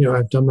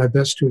I've done my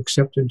best to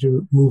accept and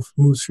to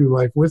move through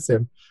life with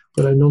them,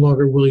 but I'm no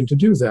longer willing to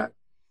do that.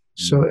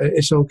 So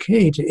it's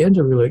okay to end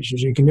a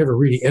relationship. You can never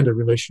really end a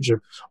relationship.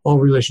 All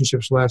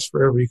relationships last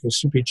forever. You can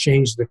simply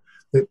change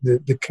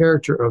the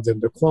character of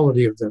them, the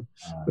quality of them.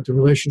 But the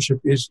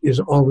relationship is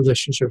all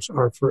relationships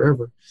are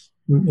forever.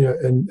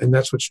 And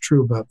that's what's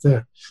true about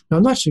that. Now,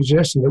 I'm not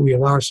suggesting that we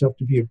allow ourselves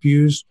to be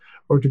abused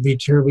or to be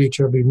terribly,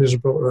 terribly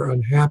miserable or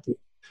unhappy.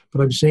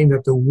 But I'm saying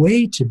that the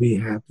way to be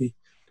happier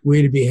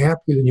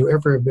than you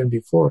ever have been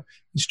before,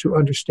 is to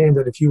understand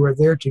that if you are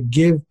there to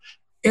give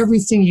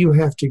everything you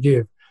have to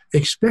give,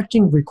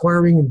 expecting,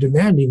 requiring, and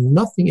demanding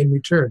nothing in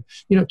return.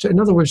 In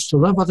other words, to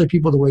love other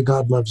people the way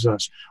God loves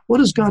us. What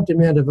does God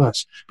demand of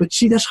us? But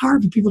see, that's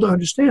hard for people to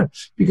understand,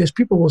 because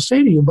people will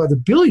say to you by the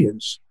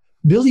billions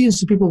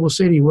of people will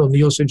say to you, well,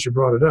 Neil, since you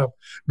brought it up,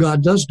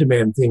 God does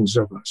demand things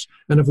of us.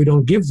 And if we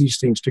don't give these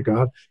things to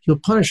God, he'll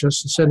punish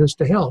us and send us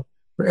to hell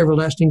for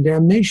everlasting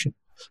damnation.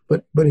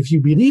 But if you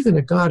believe in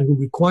a God who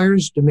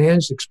requires,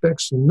 demands,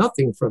 expects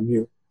nothing from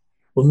you,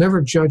 will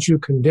never judge you,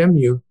 condemn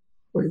you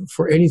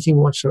for anything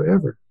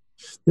whatsoever,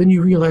 then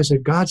you realize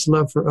that God's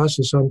love for us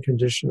is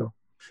unconditional.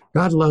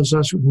 God loves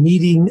us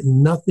needing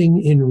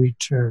nothing in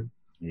return.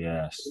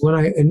 Yes.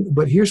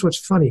 But here's what's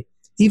funny.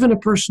 Even a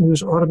person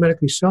who's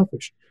automatically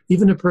selfish,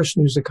 even a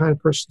person who's the kind of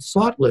person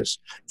thoughtless,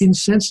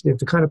 insensitive,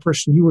 the kind of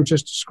person you were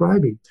just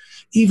describing,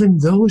 even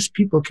those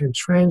people can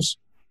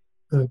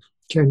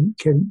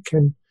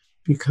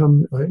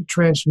become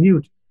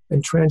transmute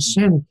and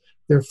transcend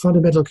their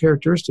fundamental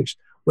characteristics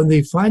when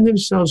they find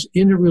themselves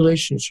in a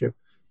relationship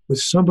with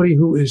somebody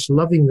who is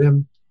loving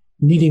them,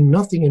 needing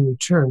nothing in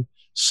return.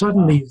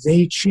 Suddenly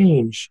they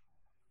change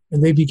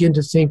and they begin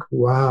to think,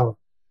 wow,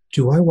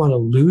 do I want to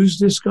lose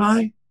this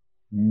guy?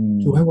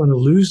 Do I want to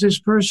lose this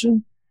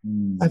person?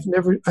 I've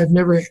never,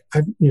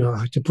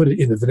 to put it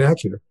in the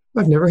vernacular,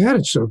 I've never had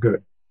it so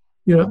good.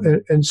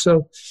 And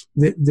so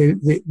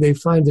they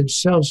find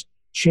themselves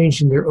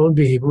changing their own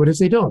behavior. But if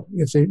they don't,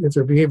 if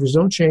their behaviors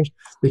don't change,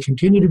 they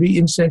continue to be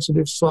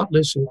insensitive,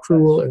 thoughtless, and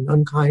cruel and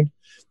unkind,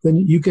 then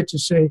you get to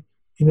say,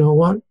 you know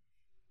what?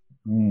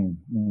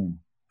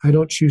 I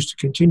don't choose to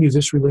continue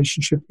this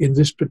relationship in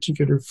this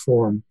particular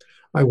form.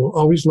 I will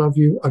always love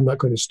you. I'm not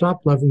going to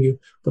stop loving you.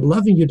 But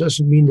loving you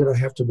doesn't mean that I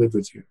have to live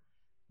with you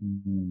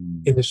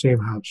in the same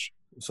house.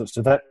 So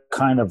that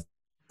kind of,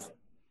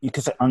 you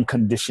could say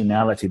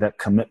unconditionality, that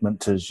commitment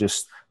to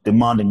just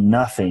demanding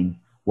nothing,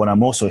 what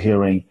I'm also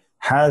hearing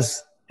can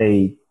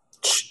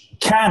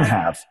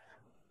have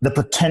the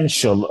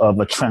potential of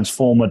a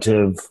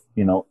transformative,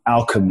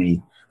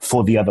 alchemy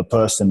for the other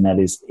person that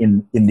is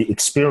in the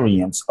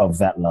experience of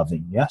that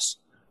loving. Yes?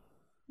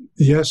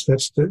 Yes,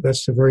 that's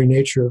the very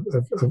nature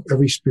of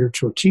every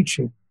spiritual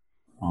teaching.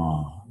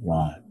 Oh,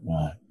 right.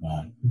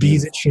 Be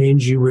the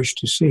change you wish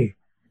to see.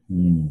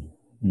 And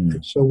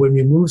so when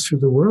we move through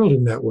the world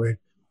in that way,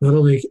 not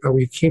only are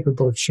we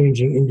capable of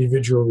changing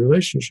individual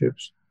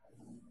relationships,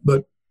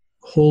 but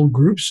whole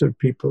groups of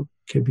people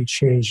can be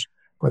changed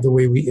by the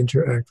way we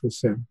interact with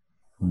them.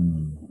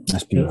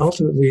 That's beautiful. And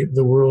ultimately,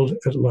 the world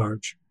at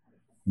large.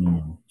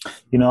 Neil,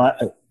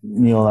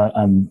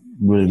 I'm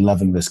really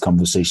loving this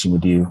conversation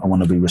with you. I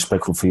want to be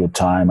respectful for your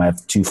time. I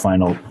have 2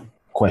 final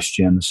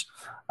questions.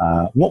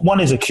 One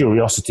is a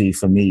curiosity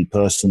for me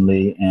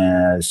personally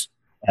as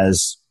a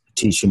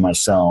teacher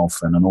myself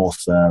and an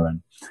author.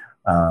 And,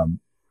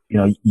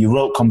 you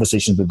wrote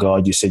Conversations with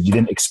God. You said you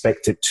didn't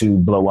expect it to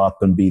blow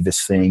up and be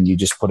this thing. You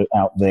just put it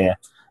out there,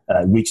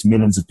 reached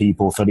millions of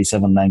people,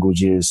 37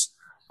 languages.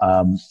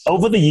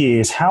 Over the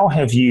years, how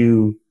have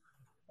you,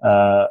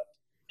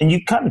 and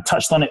you kind of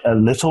touched on it a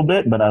little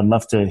bit, but I'd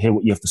love to hear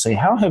what you have to say.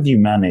 How have you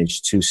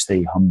managed to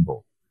stay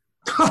humble?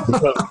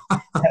 Because,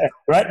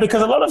 right?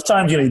 Because a lot of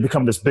times, you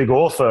become this big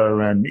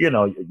author and,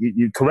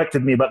 you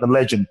corrected me about the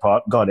legend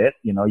part. Got it.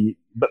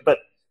 But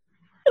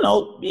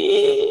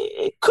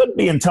it could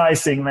be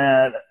enticing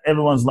that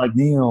everyone's like,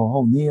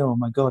 Neil,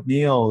 my God,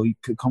 Neil,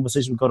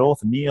 Conversation with God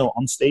author, Neil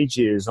on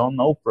stages, on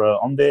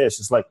Oprah, on this.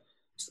 It's like,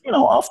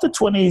 after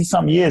 20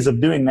 some years of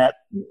doing that,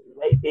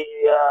 maybe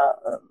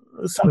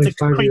something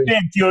to creep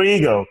into your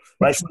ego,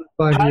 right? So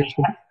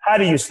how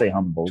do you stay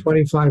humble?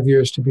 25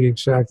 years to be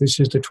exact. This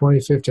is the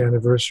 25th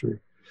anniversary.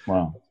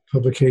 Wow.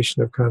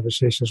 Publication of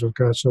Conversations with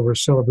God. So we're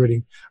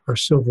celebrating our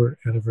silver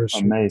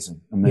anniversary. Amazing.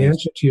 The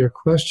answer to your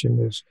question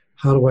is,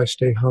 how do I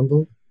stay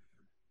humble?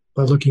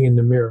 By looking in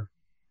the mirror.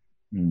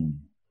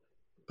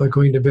 By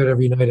going to bed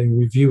every night and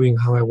reviewing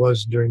how I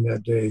was during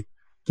that day,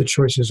 the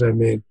choices I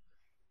made,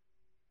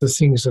 the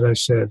things that I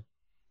said,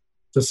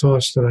 the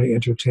thoughts that I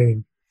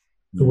entertained,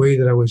 the way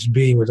that I was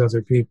being with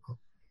other people.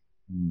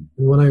 And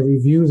when I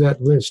review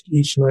that list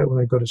each night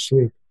when I go to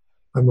sleep,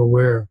 I'm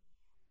aware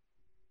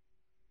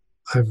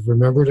I've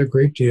remembered a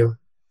great deal.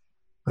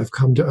 I've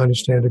come to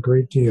understand a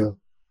great deal.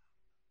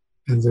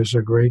 And there's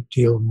a great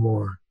deal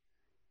more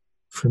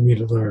for me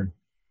to learn.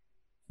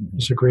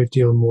 There's a great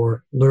deal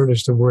more. Learn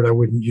is the word I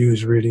wouldn't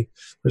use, really.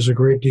 There's a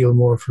great deal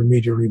more for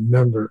me to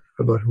remember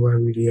about who I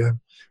really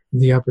am.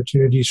 And the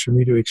opportunities for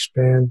me to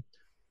expand,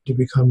 to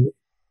become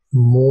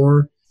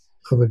more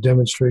of a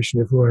demonstration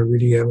of who I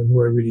really am and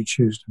who I really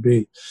choose to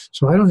be.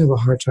 So I don't have a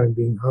hard time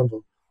being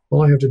humble.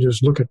 All I have to do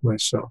is look at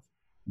myself.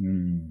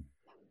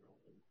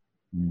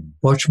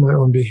 Watch my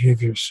own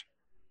behaviors.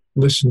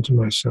 Listen to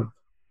myself.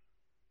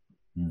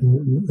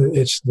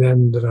 It's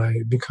then that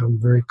I become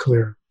very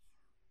clear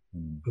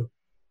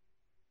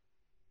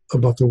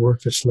about the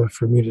work that's left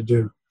for me to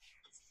do.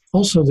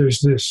 Also, there's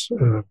this,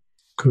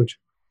 Kut.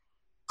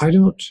 I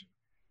don't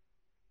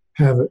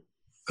have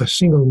a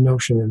single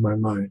notion in my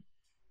mind.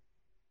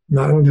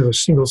 Now, I don't have a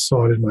single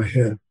thought in my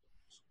head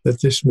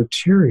that this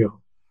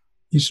material,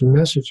 these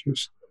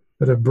messages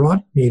that have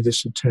brought me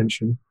this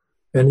attention,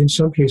 and in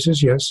some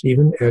cases, yes,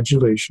 even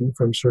adulation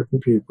from certain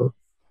people,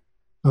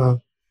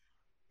 that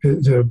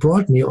have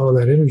brought me all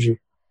that energy.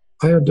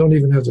 I don't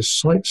even have the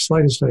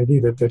slightest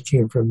idea that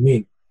came from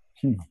me.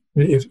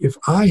 If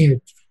I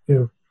had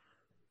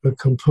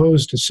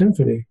composed a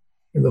symphony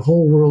and the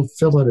whole world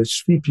fell at its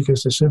feet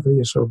because the symphony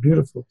is so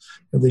beautiful,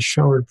 and they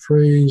showered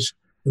praise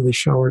and they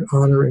showered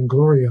honor and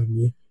glory on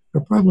me, I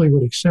probably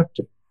would accept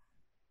it.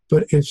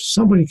 But if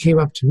somebody came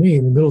up to me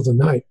in the middle of the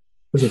night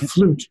with a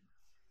flute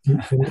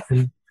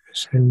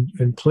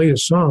and played a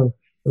song,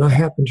 and I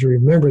happened to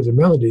remember the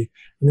melody,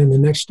 and then the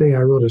next day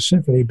I wrote a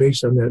symphony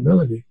based on that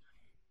melody,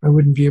 I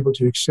wouldn't be able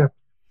to accept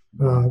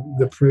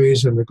the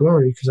praise and the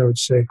glory, because I would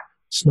say,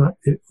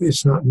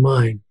 it's not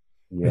mine.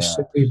 Yeah. I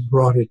simply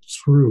brought it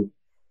through.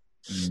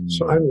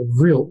 So I'm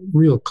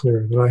real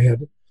clear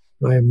that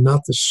I am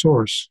not the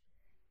source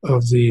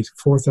of the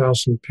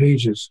 4,000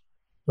 pages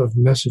of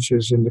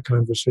messages in the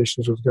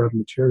Conversations with God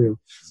material,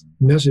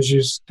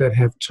 messages that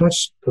have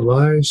touched the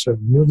lives of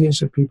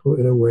millions of people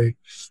in a way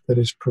that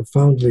is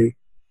profoundly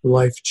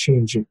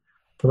life-changing.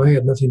 But I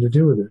had nothing to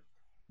do with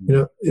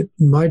it.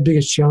 My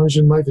biggest challenge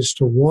in life is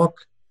to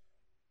walk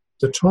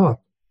the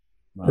talk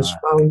that's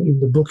found in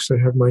the books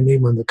that have my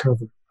name on the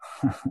cover.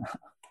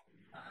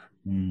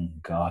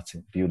 Got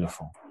it.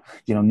 Beautiful.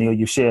 Neil,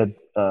 you shared,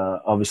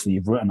 obviously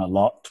you've written a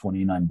lot,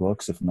 29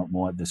 books, if not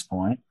more at this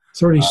point.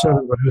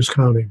 37, but who's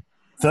counting?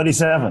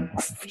 37.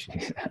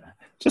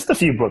 Just a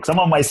few books. I'm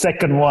on my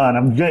second one.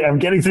 I'm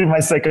getting through my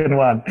second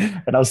one,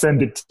 and I'll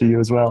send it to you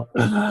as well.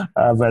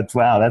 But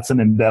wow, that's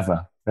an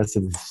endeavor. That's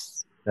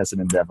an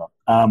endeavor.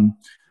 And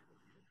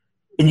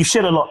you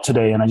shared a lot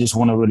today, and I just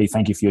want to really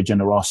thank you for your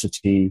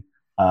generosity.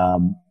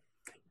 The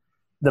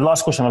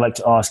last question I'd like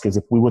to ask is,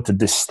 if we were to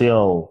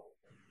distill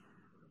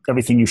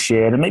everything you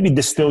shared and maybe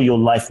distill your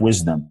life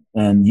wisdom,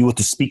 and you were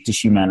to speak to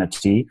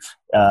humanity,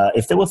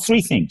 if there were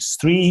three things,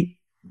 three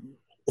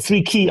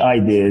key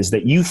ideas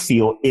that you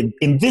feel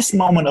in this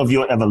moment of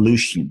your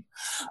evolution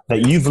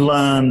that you've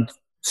learned,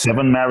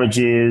 7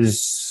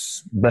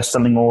 marriages,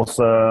 best-selling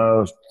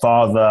author,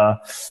 father,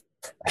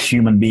 a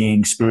human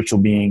being, spiritual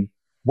being,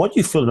 what do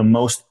you feel the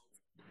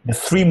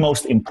 3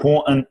 most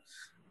important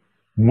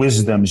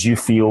wisdoms you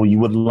feel you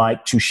would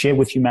like to share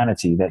with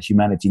humanity, that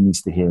humanity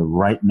needs to hear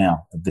right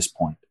now at this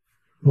point?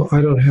 Well,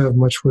 I don't have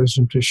much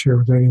wisdom to share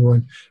with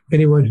anyone.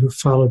 Anyone who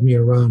followed me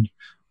around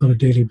on a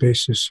daily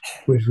basis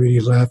would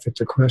really laugh at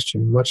the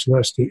question, much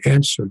less the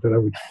answer that I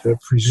would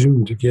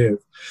presume to give.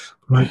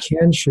 But I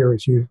can share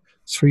with you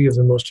 3 of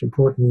the most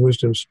important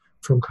wisdoms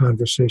from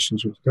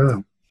Conversations with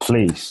God.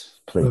 Please.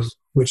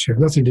 Which have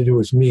nothing to do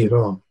with me at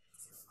all.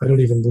 I don't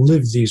even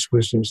live these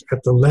wisdoms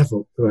at the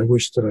level that I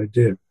wish that I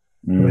did.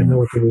 but I know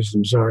what the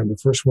wisdoms are. And the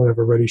first one I've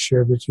already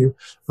shared with you,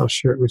 I'll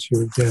share it with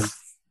you again.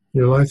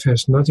 Your life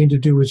has nothing to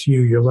do with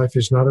you. Your life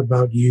is not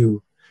about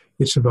you.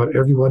 It's about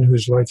everyone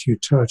whose life you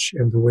touch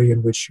and the way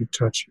in which you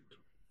touch it.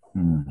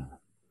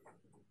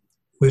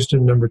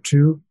 Wisdom number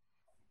 2,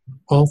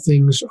 all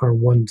things are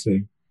one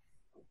thing.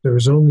 There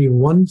is only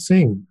one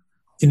thing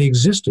in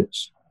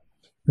existence,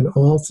 and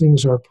all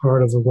things are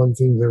part of the one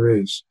thing there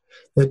is.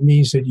 That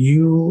means that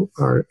you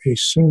are a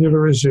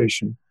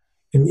singularization,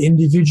 an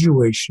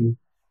individuation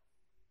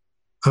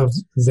of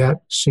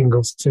that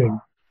single thing.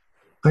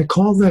 I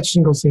call that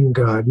single thing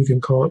God. You can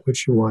call it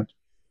what you want.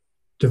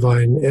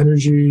 Divine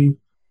energy,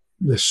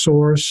 the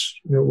source,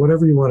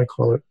 whatever you want to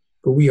call it.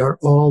 But we are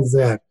all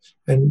that.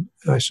 And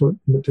so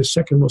the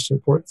second most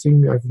important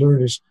thing I've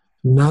learned is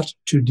not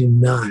to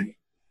deny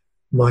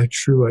my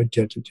true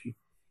identity.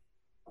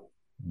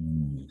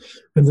 And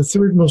the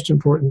third most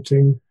important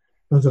thing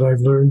that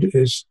I've learned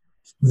is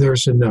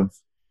there's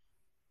enough.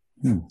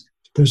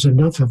 There's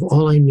enough of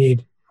all I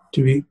need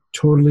to be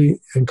totally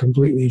and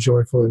completely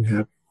joyful and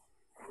happy.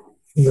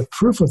 And the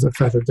proof of the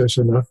fact that there's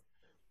enough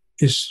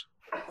is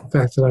the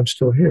fact that I'm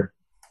still here.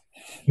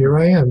 Here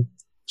I am.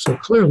 So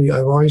clearly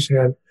I've always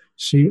had,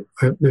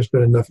 there's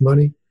been enough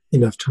money,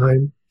 enough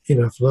time,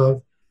 enough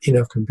love,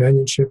 enough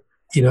companionship,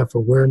 enough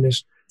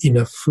awareness,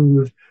 enough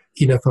food,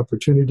 enough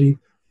opportunity,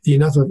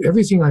 enough of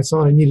everything I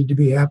thought I needed to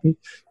be happy.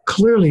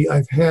 Clearly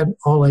I've had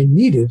all I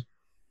needed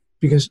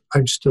because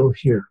I'm still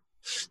here.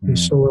 And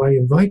so what I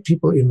invite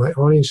people in my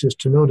audiences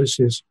to notice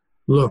is,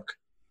 look,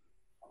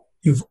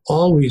 you've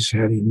always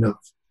had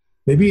enough.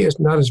 Maybe it's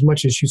not as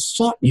much as you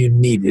thought you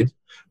needed,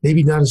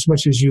 maybe not as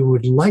much as you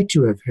would like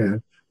to have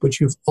had, but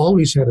you've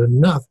always had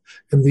enough.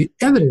 And the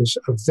evidence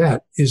of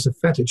that is the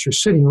fact that you're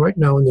sitting right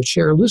now in the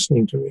chair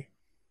listening to me.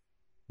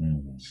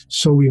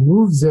 So we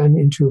move then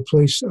into a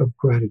place of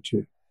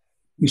gratitude.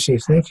 You say,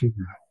 thank you,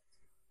 God,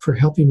 for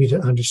helping me to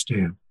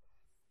understand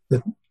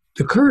that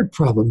the current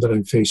problem that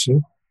I'm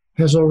facing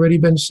has already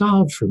been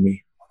solved for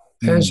me,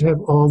 as have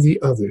all the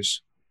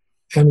others.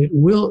 And it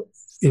will,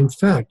 in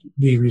fact,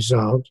 be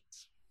resolved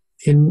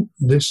in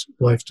this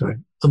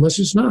lifetime, unless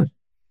it's not.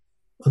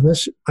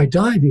 Unless I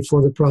die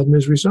before the problem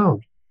is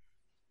resolved,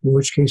 in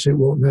which case it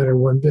won't matter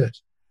one bit.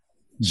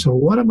 So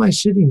what am I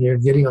sitting here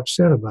getting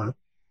upset about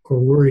or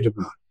worried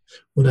about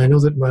when I know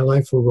that my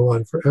life will go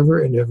on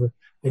forever and ever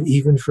and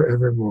even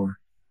forevermore?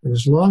 And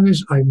as long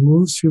as I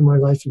move through my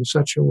life in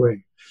such a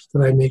way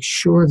that I make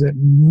sure that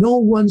no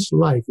one's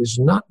life is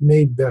not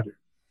made better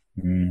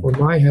for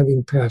my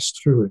having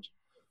passed through it,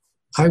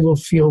 I will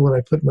feel when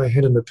I put my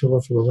head in the pillow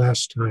for the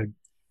last time,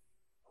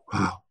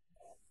 wow,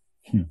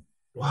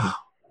 wow.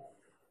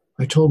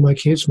 I told my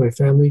kids, my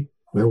family,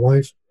 my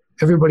wife,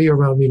 everybody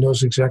around me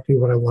knows exactly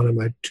what I want on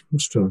my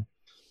tombstone.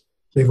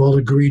 They've all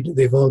agreed,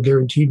 they've all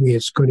guaranteed me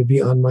it's going to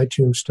be on my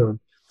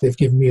tombstone. They've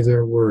given me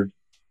their word.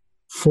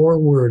 4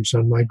 words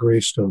on my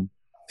gravestone,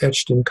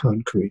 etched in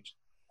concrete.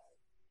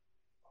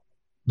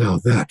 Now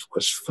that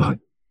was fun.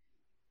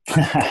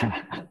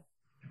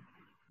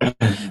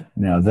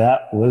 Now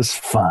that was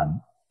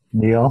fun.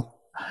 Neil,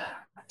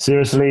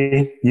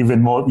 seriously, you've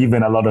been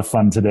a lot of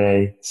fun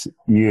today.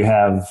 You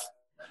have,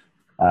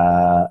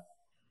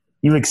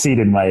 you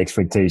exceeded my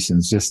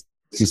expectations. Just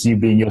you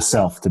being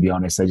yourself, to be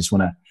honest. I just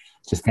want to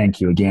just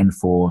thank you again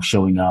for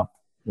showing up.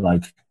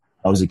 Like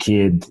I was a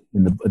kid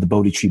at the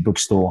Bodhi Tree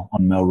bookstore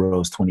on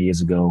Melrose 20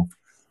 years ago.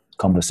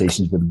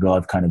 Conversations with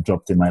God kind of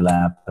dropped in my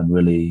lap and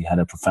really had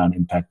a profound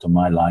impact on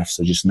my life.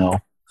 So just know,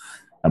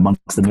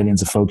 amongst the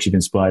millions of folks, you've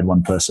inspired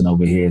one person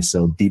over here.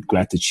 So deep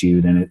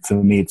gratitude. And for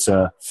me, it's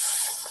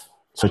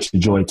such a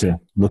joy to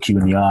look you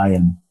in the eye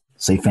and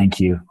say thank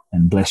you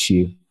and bless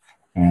you.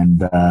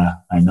 And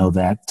I know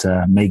that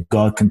may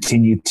God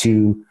continue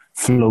to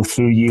flow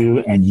through you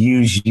and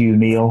use you,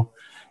 Neil,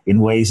 in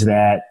ways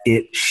that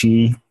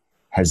she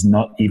has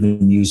not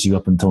even used you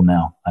up until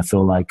now. I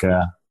feel like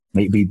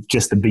maybe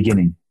just the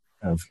beginning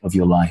of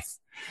your life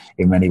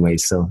in many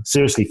ways. So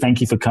seriously, thank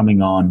you for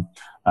coming on.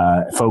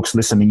 Folks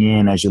listening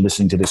in as you're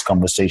listening to this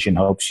conversation,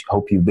 hope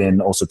you've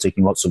been also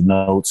taking lots of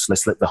notes.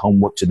 Let's let the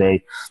homework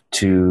today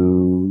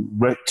to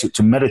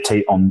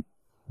meditate on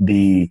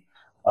the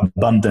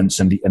abundance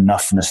and the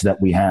enoughness that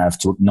we have,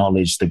 to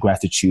acknowledge the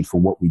gratitude for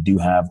what we do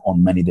have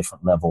on many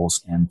different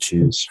levels, and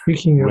to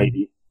speaking of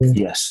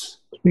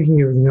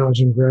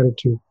acknowledging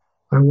gratitude,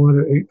 I want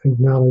to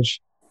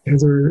acknowledge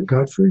Heather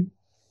Godfrey.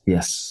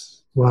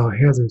 Yes. Wow,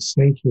 Heather,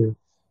 thank you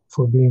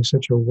for being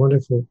such a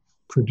wonderful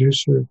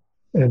producer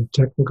and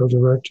technical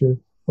director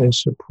and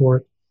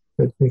support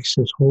that makes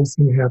this whole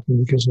thing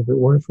happen, because if it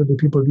weren't for the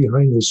people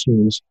behind the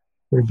scenes,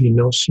 there'd be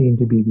no scene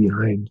to be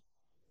behind.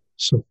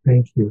 So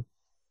thank you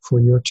for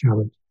your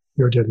talent,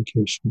 your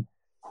dedication,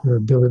 your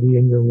ability,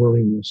 and your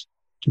willingness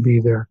to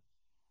be there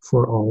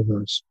for all of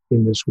us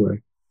in this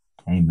way.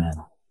 Amen.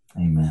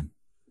 Amen.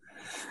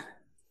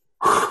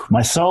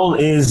 My soul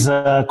is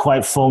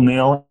quite full,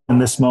 Neil, in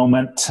this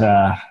moment.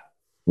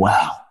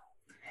 Wow.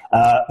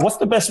 What's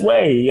the best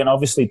way?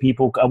 Obviously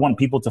I want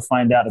people to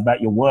find out about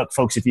your work.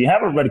 Folks, if you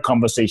haven't read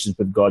Conversations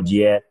with God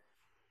yet,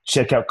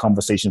 check out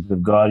Conversations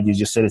with God. You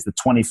just said it's the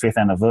 25th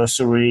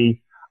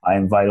anniversary. I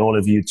invite all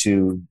of you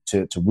to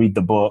read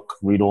the book,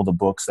 read all the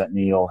books that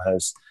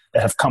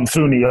have come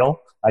through Neil,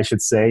 I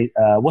should say.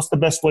 What's the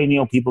best way,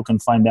 Neil, people can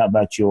find out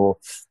about your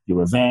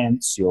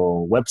events,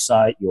 your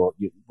website,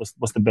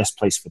 what's the best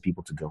place for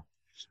people to go?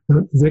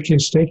 They can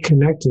stay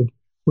connected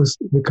with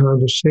the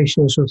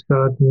Conversations with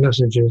God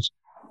messages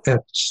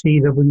at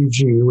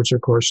CWG, which of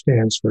course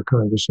stands for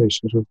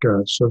Conversations with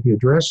God. So the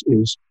address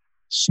is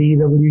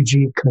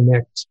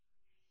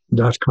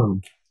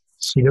cwgconnect.com.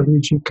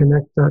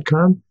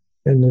 cwgconnect.com,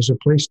 and there's a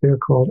place there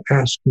called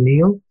Ask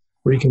Neil,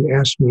 where you can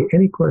ask me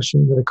any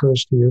question that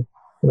occurs to you,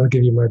 and I'll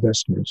give you my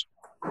best answer.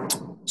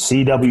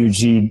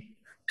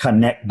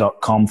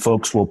 cwgconnect.com,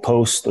 folks. We'll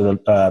post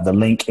the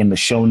link in the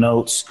show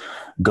notes.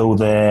 Go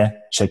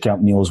there, check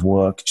out Neil's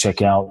work,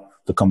 check out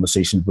the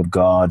Conversations with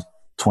God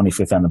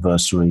 25th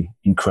anniversary.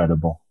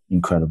 Incredible.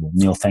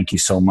 Neil, thank you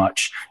so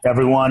much.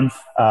 Everyone,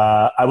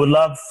 I would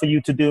love for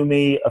you to do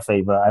me a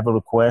favor. I have a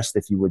request.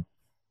 If you would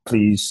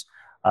please,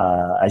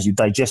 as you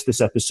digest this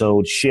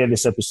episode, share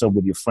this episode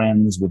with your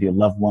friends, with your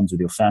loved ones, with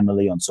your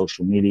family on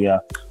social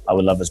media. I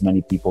would love as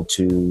many people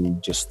to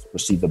just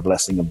receive the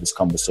blessing of this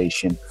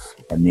conversation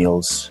and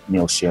Neil's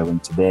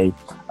sharing today.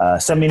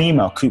 Send me an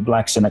email,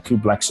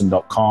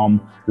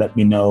 kootblackson@kootblackson.com. Let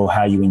me know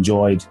how you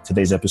enjoyed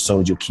today's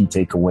episode, your key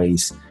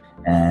takeaways.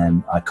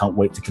 And I can't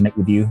wait to connect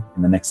with you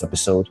in the next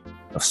episode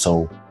of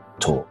Soul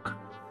Talk.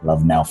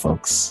 Love now,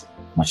 folks.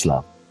 Much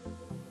love.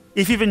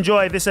 If you've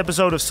enjoyed this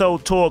episode of Soul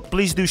Talk,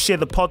 please do share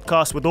the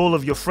podcast with all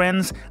of your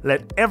friends.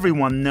 Let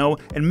everyone know,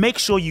 and make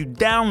sure you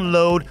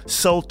download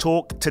Soul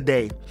Talk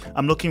today.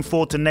 I'm looking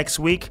forward to next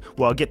week,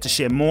 where I'll get to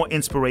share more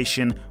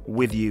inspiration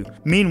with you.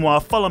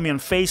 Meanwhile, follow me on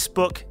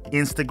Facebook,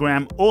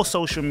 Instagram, or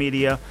social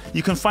media.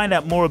 You can find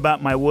out more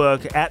about my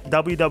work at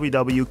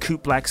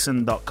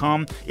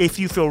www.kootblackson.com. If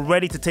you feel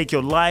ready to take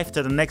your life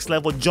to the next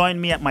level,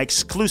 join me at my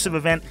exclusive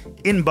event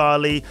in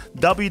Bali,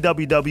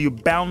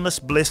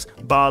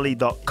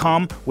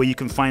 www.boundlessblissbali.com, where you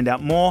can find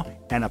out more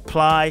and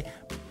apply.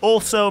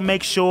 Also,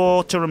 make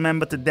sure to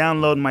remember to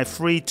download my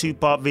free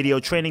 2-part video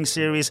training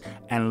series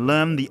and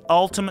learn the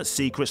ultimate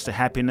secrets to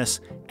happiness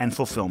and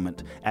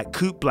fulfillment at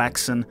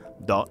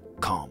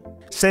kootblackson.com.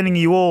 Sending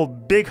you all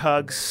big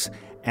hugs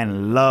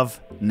and love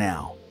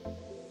now.